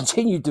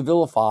 continued to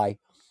vilify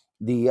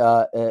the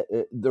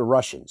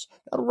Russians.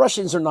 Now, the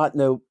Russians are not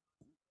no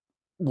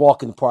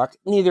walk in the park.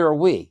 Neither are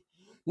we.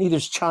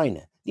 Neither's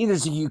China.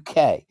 Neither's the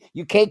UK.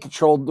 UK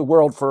controlled the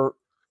world for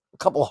a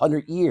couple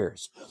 100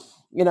 years.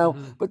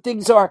 But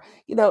things are,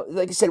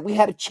 like I said, we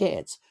had a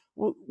chance.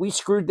 We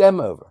screwed them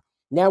over.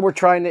 Now we're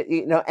trying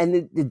to,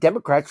 and the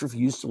Democrats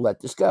refuse to let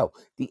this go.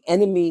 The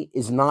enemy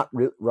is not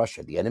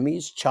Russia. The enemy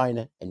is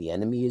China, and the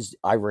enemy is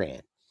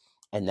Iran.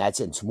 And that's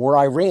it. It's more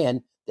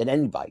Iran than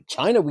anybody.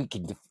 China,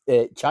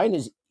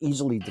 China's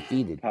easily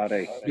defeated.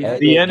 Paddy, Yeah.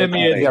 The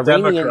enemy The are the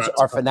Iranians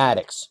Democrats. are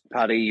fanatics.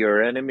 Paddy,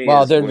 your enemy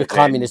Well, is they're the within.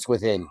 communists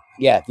within.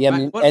 Yeah, the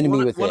Right, enemy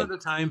one within. at a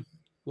time.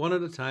 One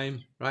at a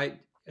time, right?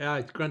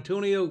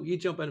 Grantonio, you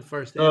jump in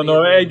first. No, Eddie,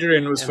 no, and then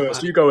Adrian was then first.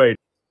 Paddy. You go, Adrian.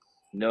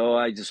 No,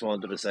 I just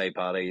wanted to say,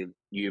 Paddy,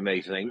 you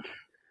may think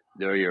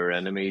they're your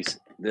enemies.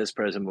 This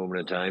present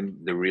moment in time,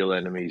 the real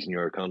enemies in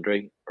your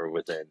country are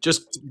within.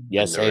 Just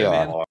Yes, And they they're in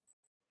are. power.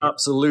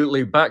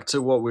 absolutely back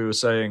to what we were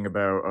saying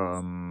about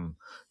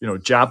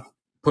jab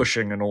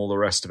pushing and all the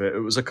rest of it. It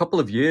was a couple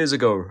of years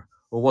ago,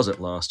 or was it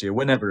last year?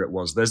 Whenever it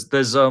was,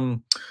 there's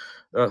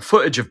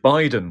footage of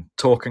Biden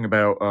talking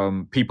about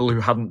people who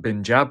hadn't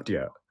been jabbed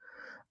yet,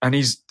 and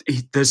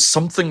there's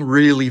something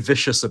really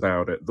vicious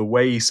about it. The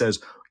way he says,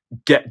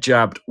 "Get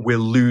jabbed, we're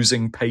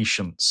losing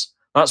patience."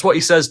 That's what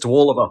he says to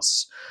all of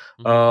us.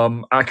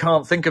 I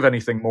can't think of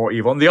anything more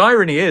evil. And the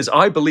irony is,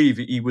 I believe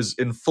he was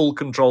in full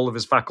control of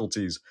his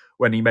faculties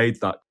when he made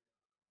that.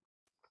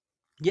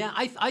 Yeah,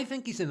 I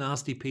think he's a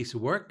nasty piece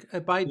of work,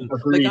 Biden.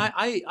 Agreed. Like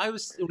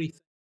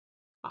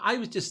I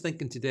was just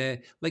thinking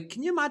today, like,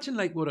 can you imagine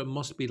like what it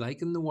must be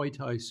like in the White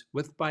House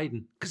with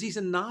Biden? Because he's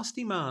a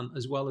nasty man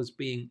as well as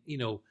being,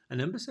 an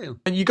imbecile.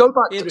 And you go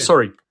back to, Adrian.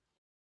 sorry.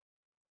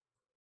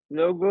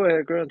 No, go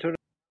ahead, Grant.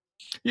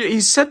 Yeah,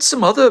 he's said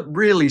some other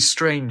really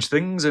strange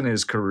things in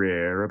his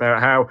career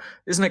about how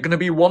isn't it going to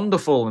be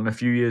wonderful in a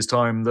few years'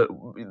 time that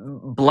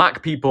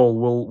black people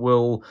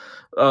will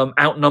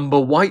outnumber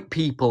white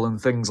people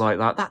and things like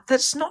that.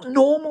 That's not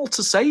normal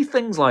to say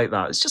things like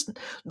that. It's just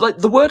like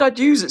the word I'd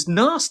use. It's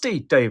nasty,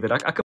 David. I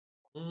could...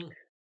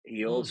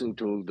 He also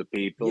told the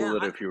people Yeah,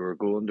 that if you were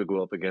going to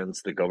go up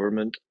against the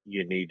government,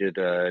 you needed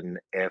an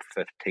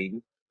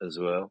F-15 as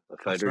well, a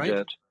That's fighter right.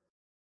 jet.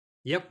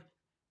 Yep.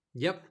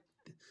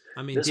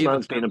 I mean, This David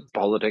man's been in Cameron-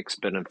 politics,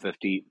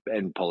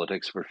 in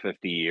politics for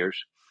 50 years,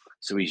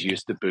 so he's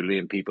used to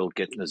bullying people,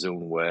 getting his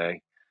own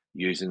way,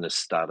 using his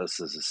status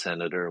as a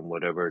senator and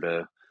whatever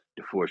to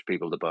force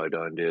people to bow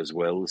down to his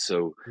will.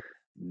 So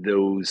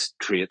those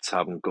traits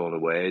haven't gone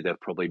away. They've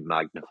probably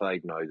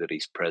magnified now that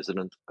he's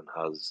president and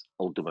has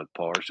ultimate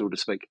power, so to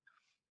speak.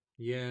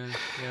 Yeah,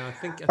 I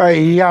think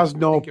He has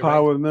no think you're right.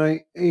 power,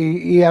 mate.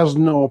 He has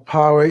no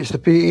power.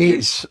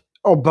 It's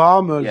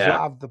Obama's Yeah. that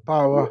have the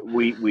power.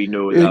 We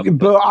know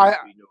that,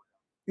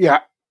 Yeah,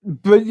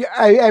 but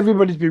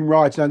everybody's been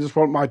right, and I just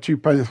want my 2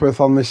 pennies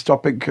worth on this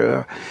topic,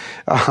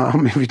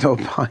 if you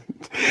don't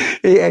mind.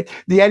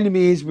 The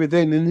enemy is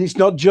within, and it's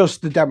not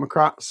just the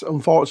Democrats,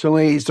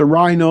 unfortunately. It's the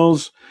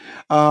rhinos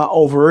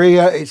over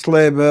here, it's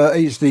Labour,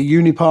 it's the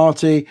Uni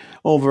Party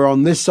over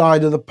on this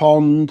side of the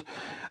pond,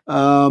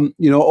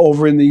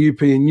 over in the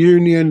European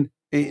Union.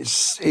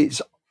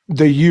 It's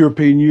the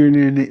European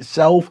Union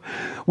itself.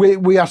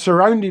 We are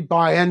surrounded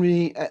by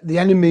the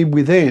enemy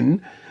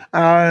within,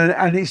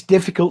 and it's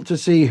difficult to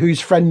see who's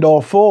friend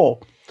or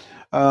foe,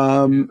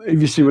 if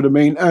you see what I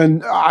mean.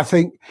 And I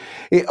think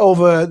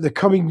over the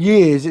coming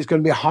years, it's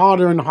going to be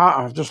harder and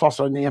harder. I've just lost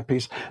an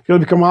earpiece. It's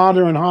going to become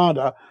harder and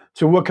harder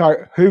to work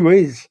out who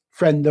is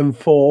friend and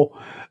foe.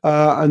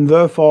 And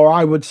therefore,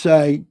 I would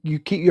say you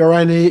keep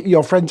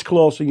your friends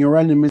close and your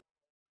enemies.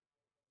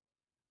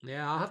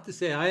 Yeah, I have to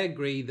say I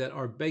agree that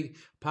our big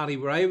Paddy,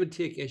 where I would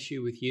take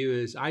issue with you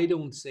is I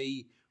don't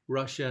see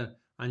Russia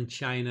and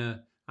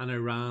China and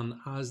Iran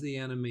as the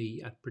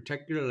enemy,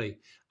 particularly.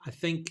 I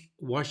think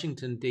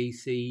Washington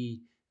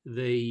D.C.,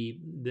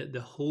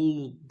 the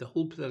whole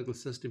political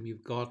system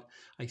you've got.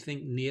 I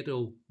think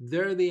NATO,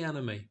 they're the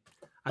enemy.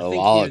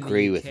 I'll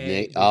agree with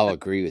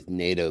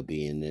NATO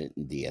being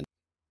the enemy.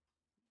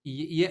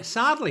 Yeah,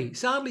 sadly,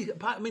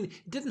 I mean,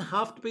 it didn't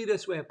have to be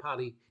this way,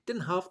 Paddy. It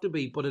didn't have to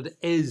be, but it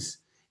is.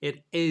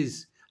 It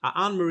is.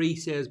 Anne-Marie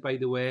says, by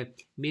the way,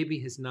 maybe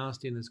his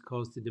nastiness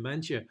caused the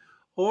dementia,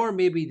 or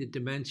maybe the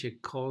dementia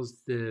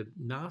caused the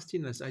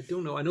nastiness. I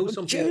don't know. I know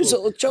some people.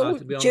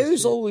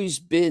 Joe's always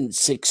been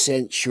 6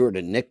 cents short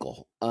of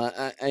nickel.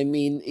 I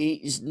mean,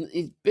 it's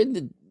been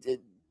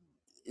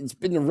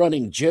the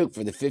running joke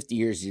for the 50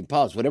 years he's in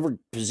politics. Whatever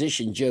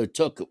position Joe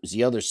took, it was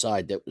the other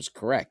side that was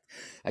correct.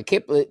 I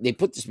can't believe they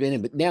put this man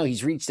in, but now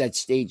he's reached that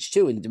stage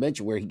too in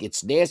dementia where he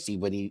gets nasty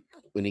when he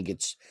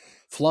gets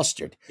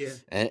flustered. Yeah.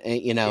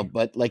 And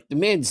but like the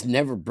man's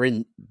never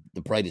been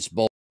the brightest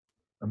bulb.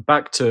 And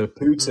back to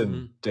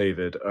Putin,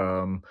 David.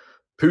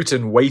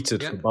 Putin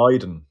waited for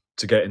Biden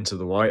to get into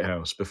the White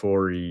House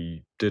before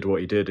he did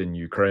what he did in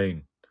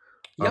Ukraine.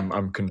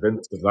 I'm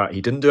convinced of that. He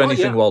didn't do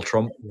anything while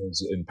Trump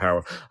was in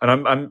power.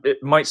 And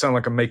it might sound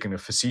like I'm making a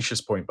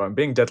facetious point, but I'm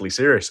being deadly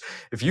serious.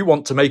 If you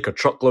want to make a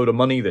truckload of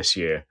money this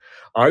year,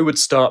 I would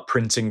start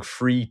printing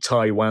free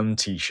Taiwan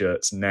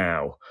t-shirts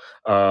now,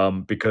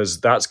 because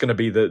that's going to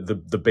be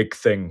the big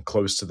thing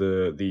close to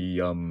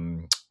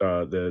the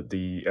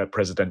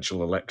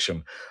presidential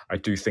election. I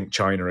do think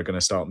China are going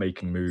to start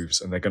making moves,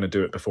 and they're going to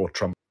do it before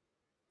Trump.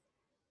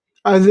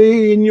 Are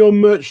they in your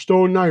merch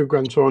store now,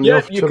 Gran Antonio?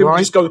 Yeah, you can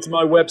just go to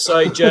my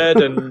website, Jed,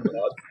 and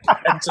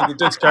enter the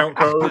discount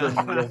code, and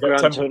you'll get Gran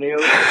 10%. Antonio,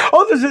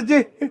 Oh,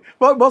 there's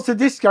what's the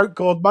discount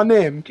code? My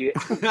name.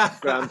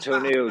 Gran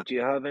Antonio, do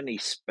you have any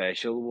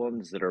special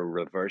ones that are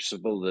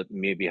reversible that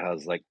maybe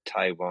has like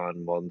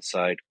Taiwan one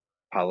side,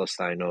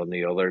 Palestine on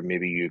the other,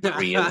 maybe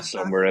Ukraine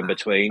somewhere in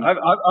between? I've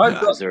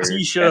got Is there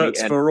T-shirts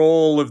any? for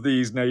all of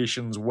these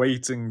nations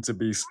waiting to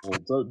be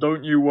sold.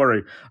 Don't you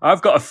worry.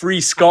 I've got a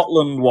free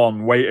Scotland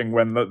one waiting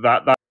when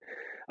that.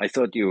 I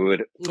thought you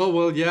would. Oh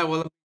well, yeah,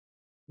 well,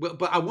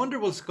 but I wonder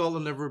will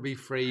Scotland ever be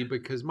free?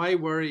 Because my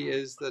worry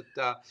is that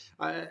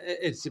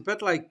it's a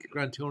bit like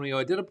Grantonio.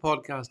 I did a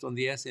podcast on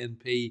the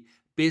SNP,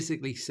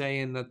 basically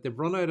saying that they've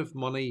run out of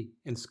money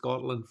in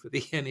Scotland for the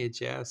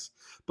NHS,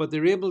 but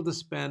they're able to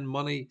spend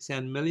money,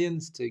 send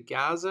millions to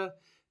Gaza,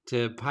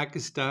 to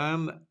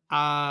Pakistan,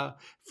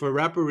 for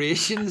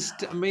reparations.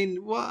 I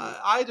mean, well,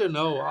 I don't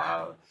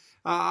know.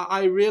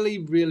 I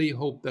really, really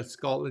hope that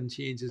Scotland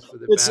changes for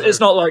the better.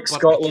 It's not like but I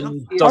can't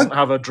Scotland see it. doesn't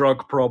have a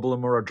drug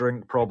problem or a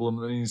drink problem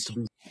that needs to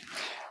be.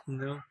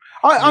 No.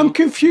 I'm No.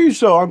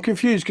 confused though. I'm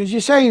confused because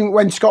you're saying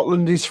when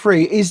Scotland is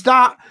free, is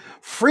that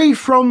free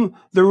from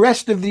the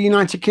rest of the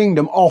United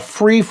Kingdom or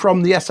free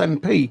from the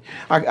SNP?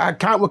 I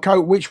can't work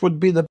out which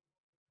would be the.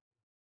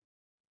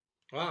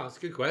 Wow, that's a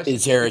good question.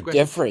 Is there Good a question.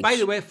 difference? By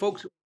the way,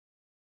 folks,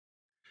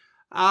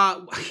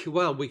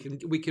 well, we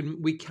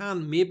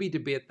can maybe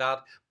debate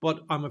that,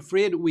 but I'm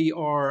afraid we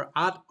are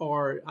at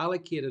our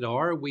allocated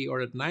hour. We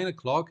are at 9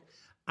 o'clock,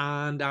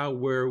 and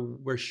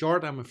we're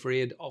short, I'm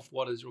afraid, of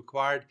what is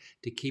required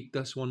to keep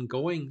this one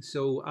going.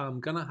 So I'm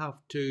gonna have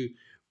to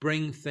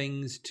bring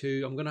things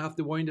to. I'm gonna have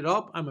to wind it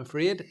up, I'm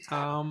afraid.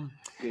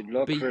 Good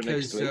luck for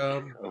next Because week.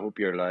 I hope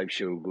your live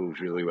show goes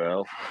really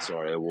well.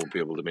 Sorry, I won't be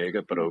able to make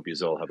it, but I hope you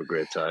all have a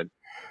great time.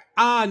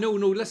 no,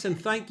 listen,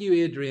 thank you,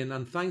 Adrian,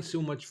 and thanks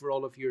so much for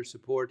all of your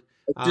support.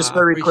 Just I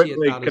very appreciate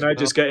quickly, that can as I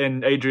just get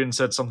in? Adrian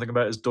said something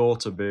about his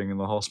daughter being in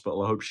the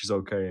hospital. I hope she's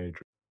okay, Adrian.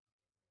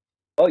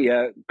 Oh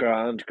yeah,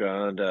 grand.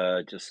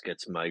 Just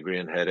gets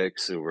migraine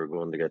headaches, so we're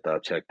going to get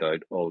that checked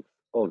out. All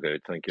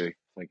good. Thank you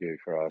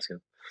for asking.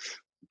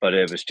 But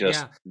it was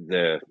just Yeah.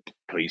 the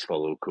please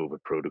follow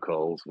COVID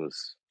protocols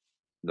was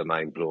the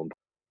mind blowing.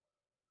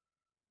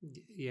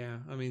 Yeah,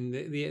 I mean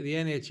the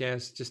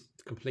NHS just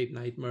a complete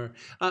nightmare.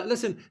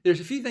 Listen, there's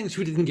a few things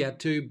we didn't get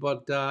to,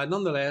 but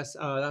nonetheless,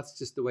 that's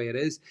just the way it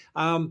is.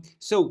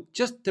 So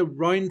just to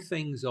round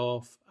things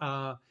off,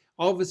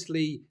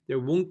 obviously there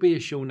won't be a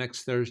show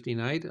next Thursday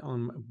night,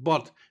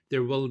 but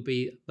there will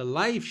be the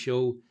live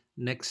show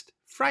next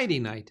Friday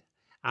night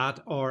at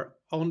our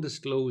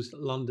undisclosed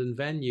London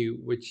venue,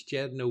 which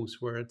Jed knows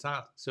where it's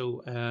at.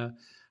 So.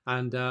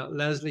 And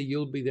Leslie,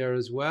 you'll be there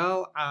as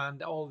well,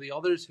 and all the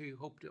others who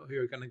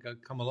are going to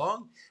come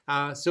along.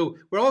 So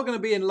we're all going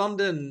to be in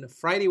London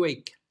Friday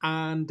week,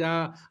 and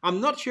I'm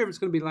not sure if it's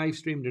going to be live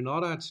streamed or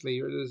not. Actually,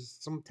 there's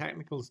some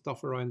technical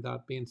stuff around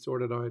that being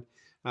sorted out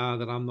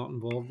that I'm not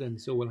involved in,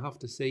 so we'll have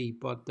to see.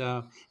 But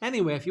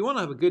anyway, if you want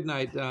to have a good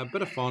night, a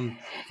bit of fun,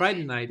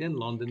 Friday night in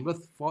London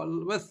with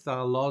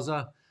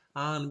Loza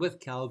and with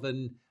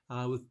Calvin,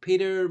 with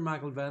Peter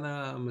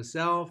McElvenna and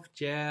myself,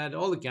 Jed,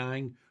 all the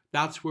gang.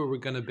 That's where we're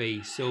going to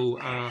be. So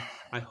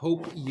I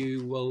hope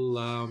you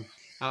will.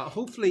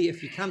 Hopefully,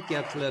 if you can't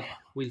get to it,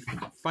 we'll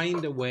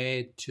find a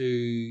way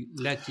to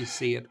let you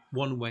see it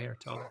one way or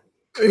the other.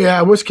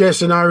 Yeah, worst case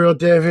scenario,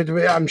 David.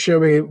 I'm sure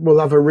we will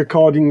have a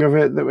recording of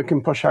it that we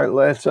can push out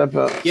later.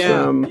 But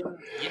yeah,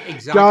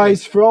 exactly.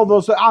 Guys, for all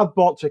those that have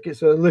bought tickets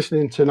that are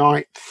listening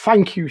tonight,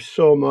 thank you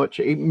so much.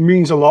 It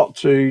means a lot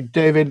to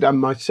David and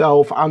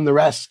myself and the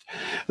rest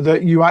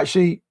that you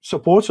actually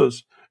support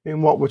us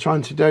in what we're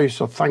trying to do.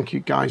 So thank you,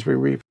 guys. We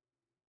really.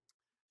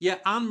 Yeah,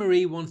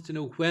 Anne-Marie wants to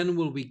know when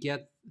will we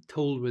get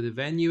told where the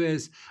venue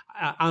is.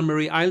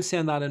 Anne-Marie, I'll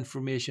send that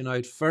information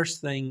out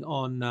first thing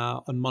on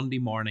Monday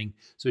morning.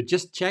 So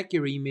just check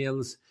your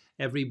emails,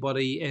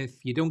 everybody.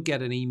 If you don't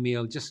get an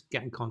email, just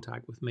get in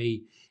contact with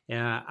me,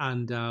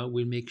 and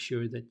we'll make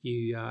sure that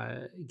you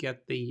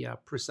get the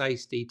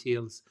precise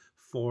details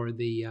for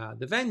the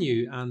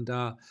venue. And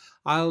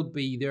I'll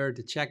be there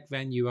to check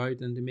venue out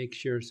and to make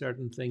sure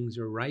certain things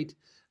are right,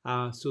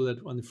 so that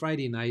on the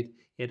Friday night,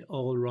 it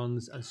all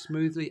runs as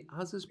smoothly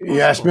as is possible.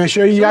 Yes, make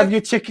sure you have your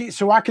tickets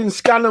so I can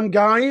scan them,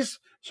 guys.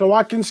 So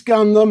I can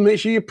scan them. Make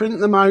sure you print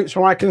them out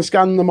so I can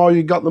scan them, or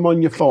you got them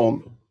on your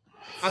phone.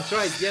 That's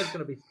right. Yeah, it's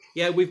going to be.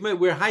 Yeah,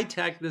 we're high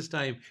tech this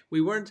time.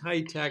 We weren't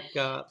high tech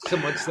so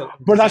much.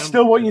 But I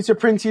still want you to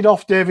print it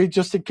off, David,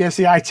 just in case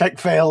the high tech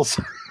fails.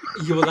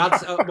 Yeah, well,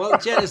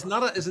 that's Jen. It's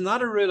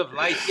not a rule of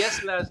life.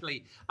 Yes,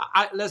 Leslie.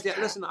 Leslie,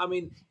 listen. I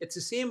mean, it's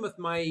the same with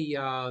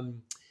my.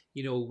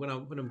 When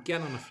I'm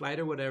getting on a flight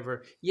or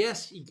whatever,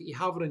 yes, you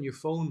have it on your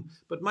phone.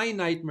 But my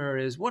nightmare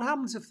is what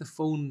happens if the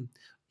phone,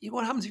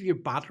 what happens if your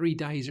battery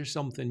dies or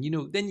something?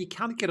 Then you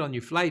can't get on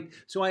your flight.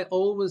 So I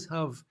always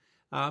have,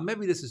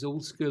 maybe this is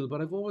old school,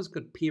 but I've always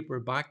got paper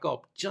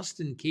backup just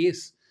in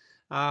case.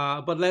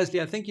 But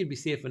Leslie, I think you'd be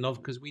safe enough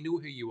because we know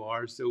who you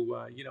are.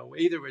 So,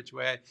 either which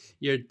way,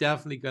 you're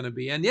definitely going to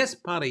be. And yes,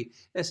 Paddy,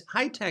 yes,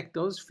 high tech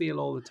does fail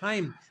all the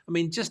time. I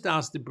mean, just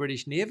ask the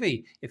British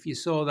Navy if you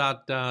saw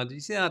that. Did you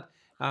see that?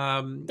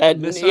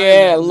 Missile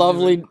Yeah, that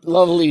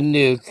lovely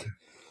nuke.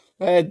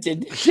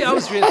 Did Yeah, I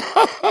was really.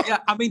 Yeah,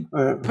 I mean,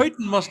 Uh, Putin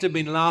must have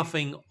been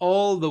laughing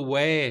all the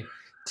way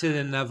to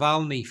the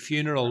Navalny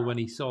funeral when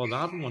he saw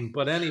that one.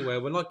 But anyway,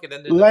 we'll not get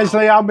into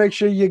Leslie, I'll make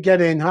sure you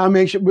get in. I'll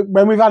make sure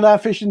when we've had our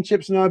fish and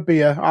chips and our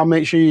beer, I'll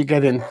make sure you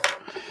get in.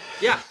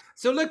 Yeah.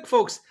 So look,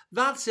 folks,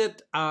 that's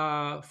it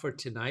for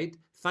tonight.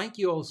 Thank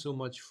you all so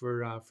much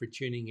for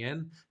tuning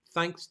in.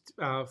 Thanks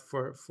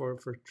for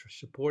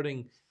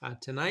supporting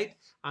tonight,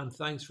 and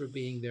thanks for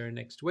being there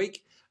next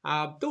week.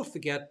 Don't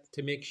forget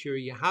to make sure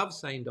you have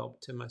signed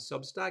up to my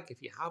Substack. If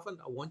you haven't,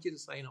 I want you to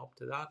sign up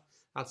to that.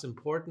 That's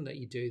important that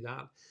you do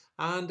that.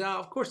 And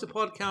of course, the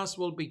podcast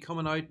will be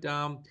coming out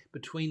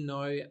between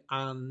now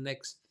and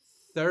next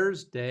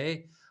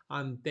Thursday,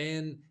 and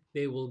then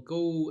there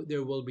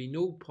will be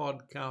no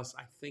podcast,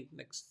 I think,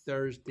 next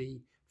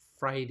Thursday,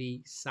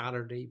 Friday,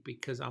 Saturday,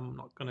 because I'm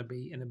not going to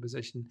be in a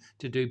position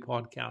to do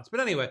podcasts. But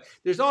anyway,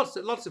 there's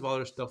also lots of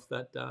other stuff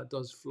that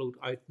does float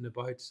out and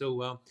about,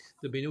 so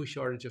there'll be no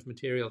shortage of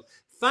material.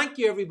 Thank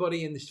you,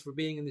 everybody, for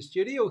being in the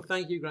studio.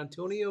 Thank you,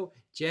 Grantonio,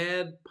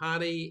 Jed,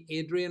 Paddy,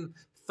 Adrian.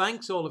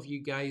 Thanks, all of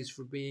you guys,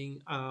 for being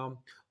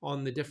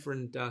on the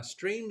different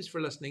streams, for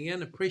listening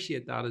in.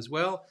 Appreciate that as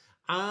well.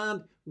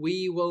 And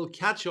we will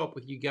catch up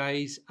with you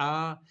guys.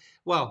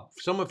 Well,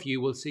 some of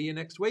you will see you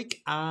next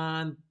week.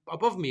 And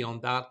above me on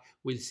that,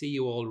 we'll see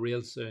you all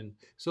real soon.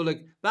 So look,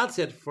 that's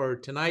it for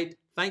tonight.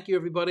 Thank you,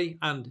 everybody,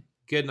 and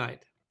good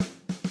night.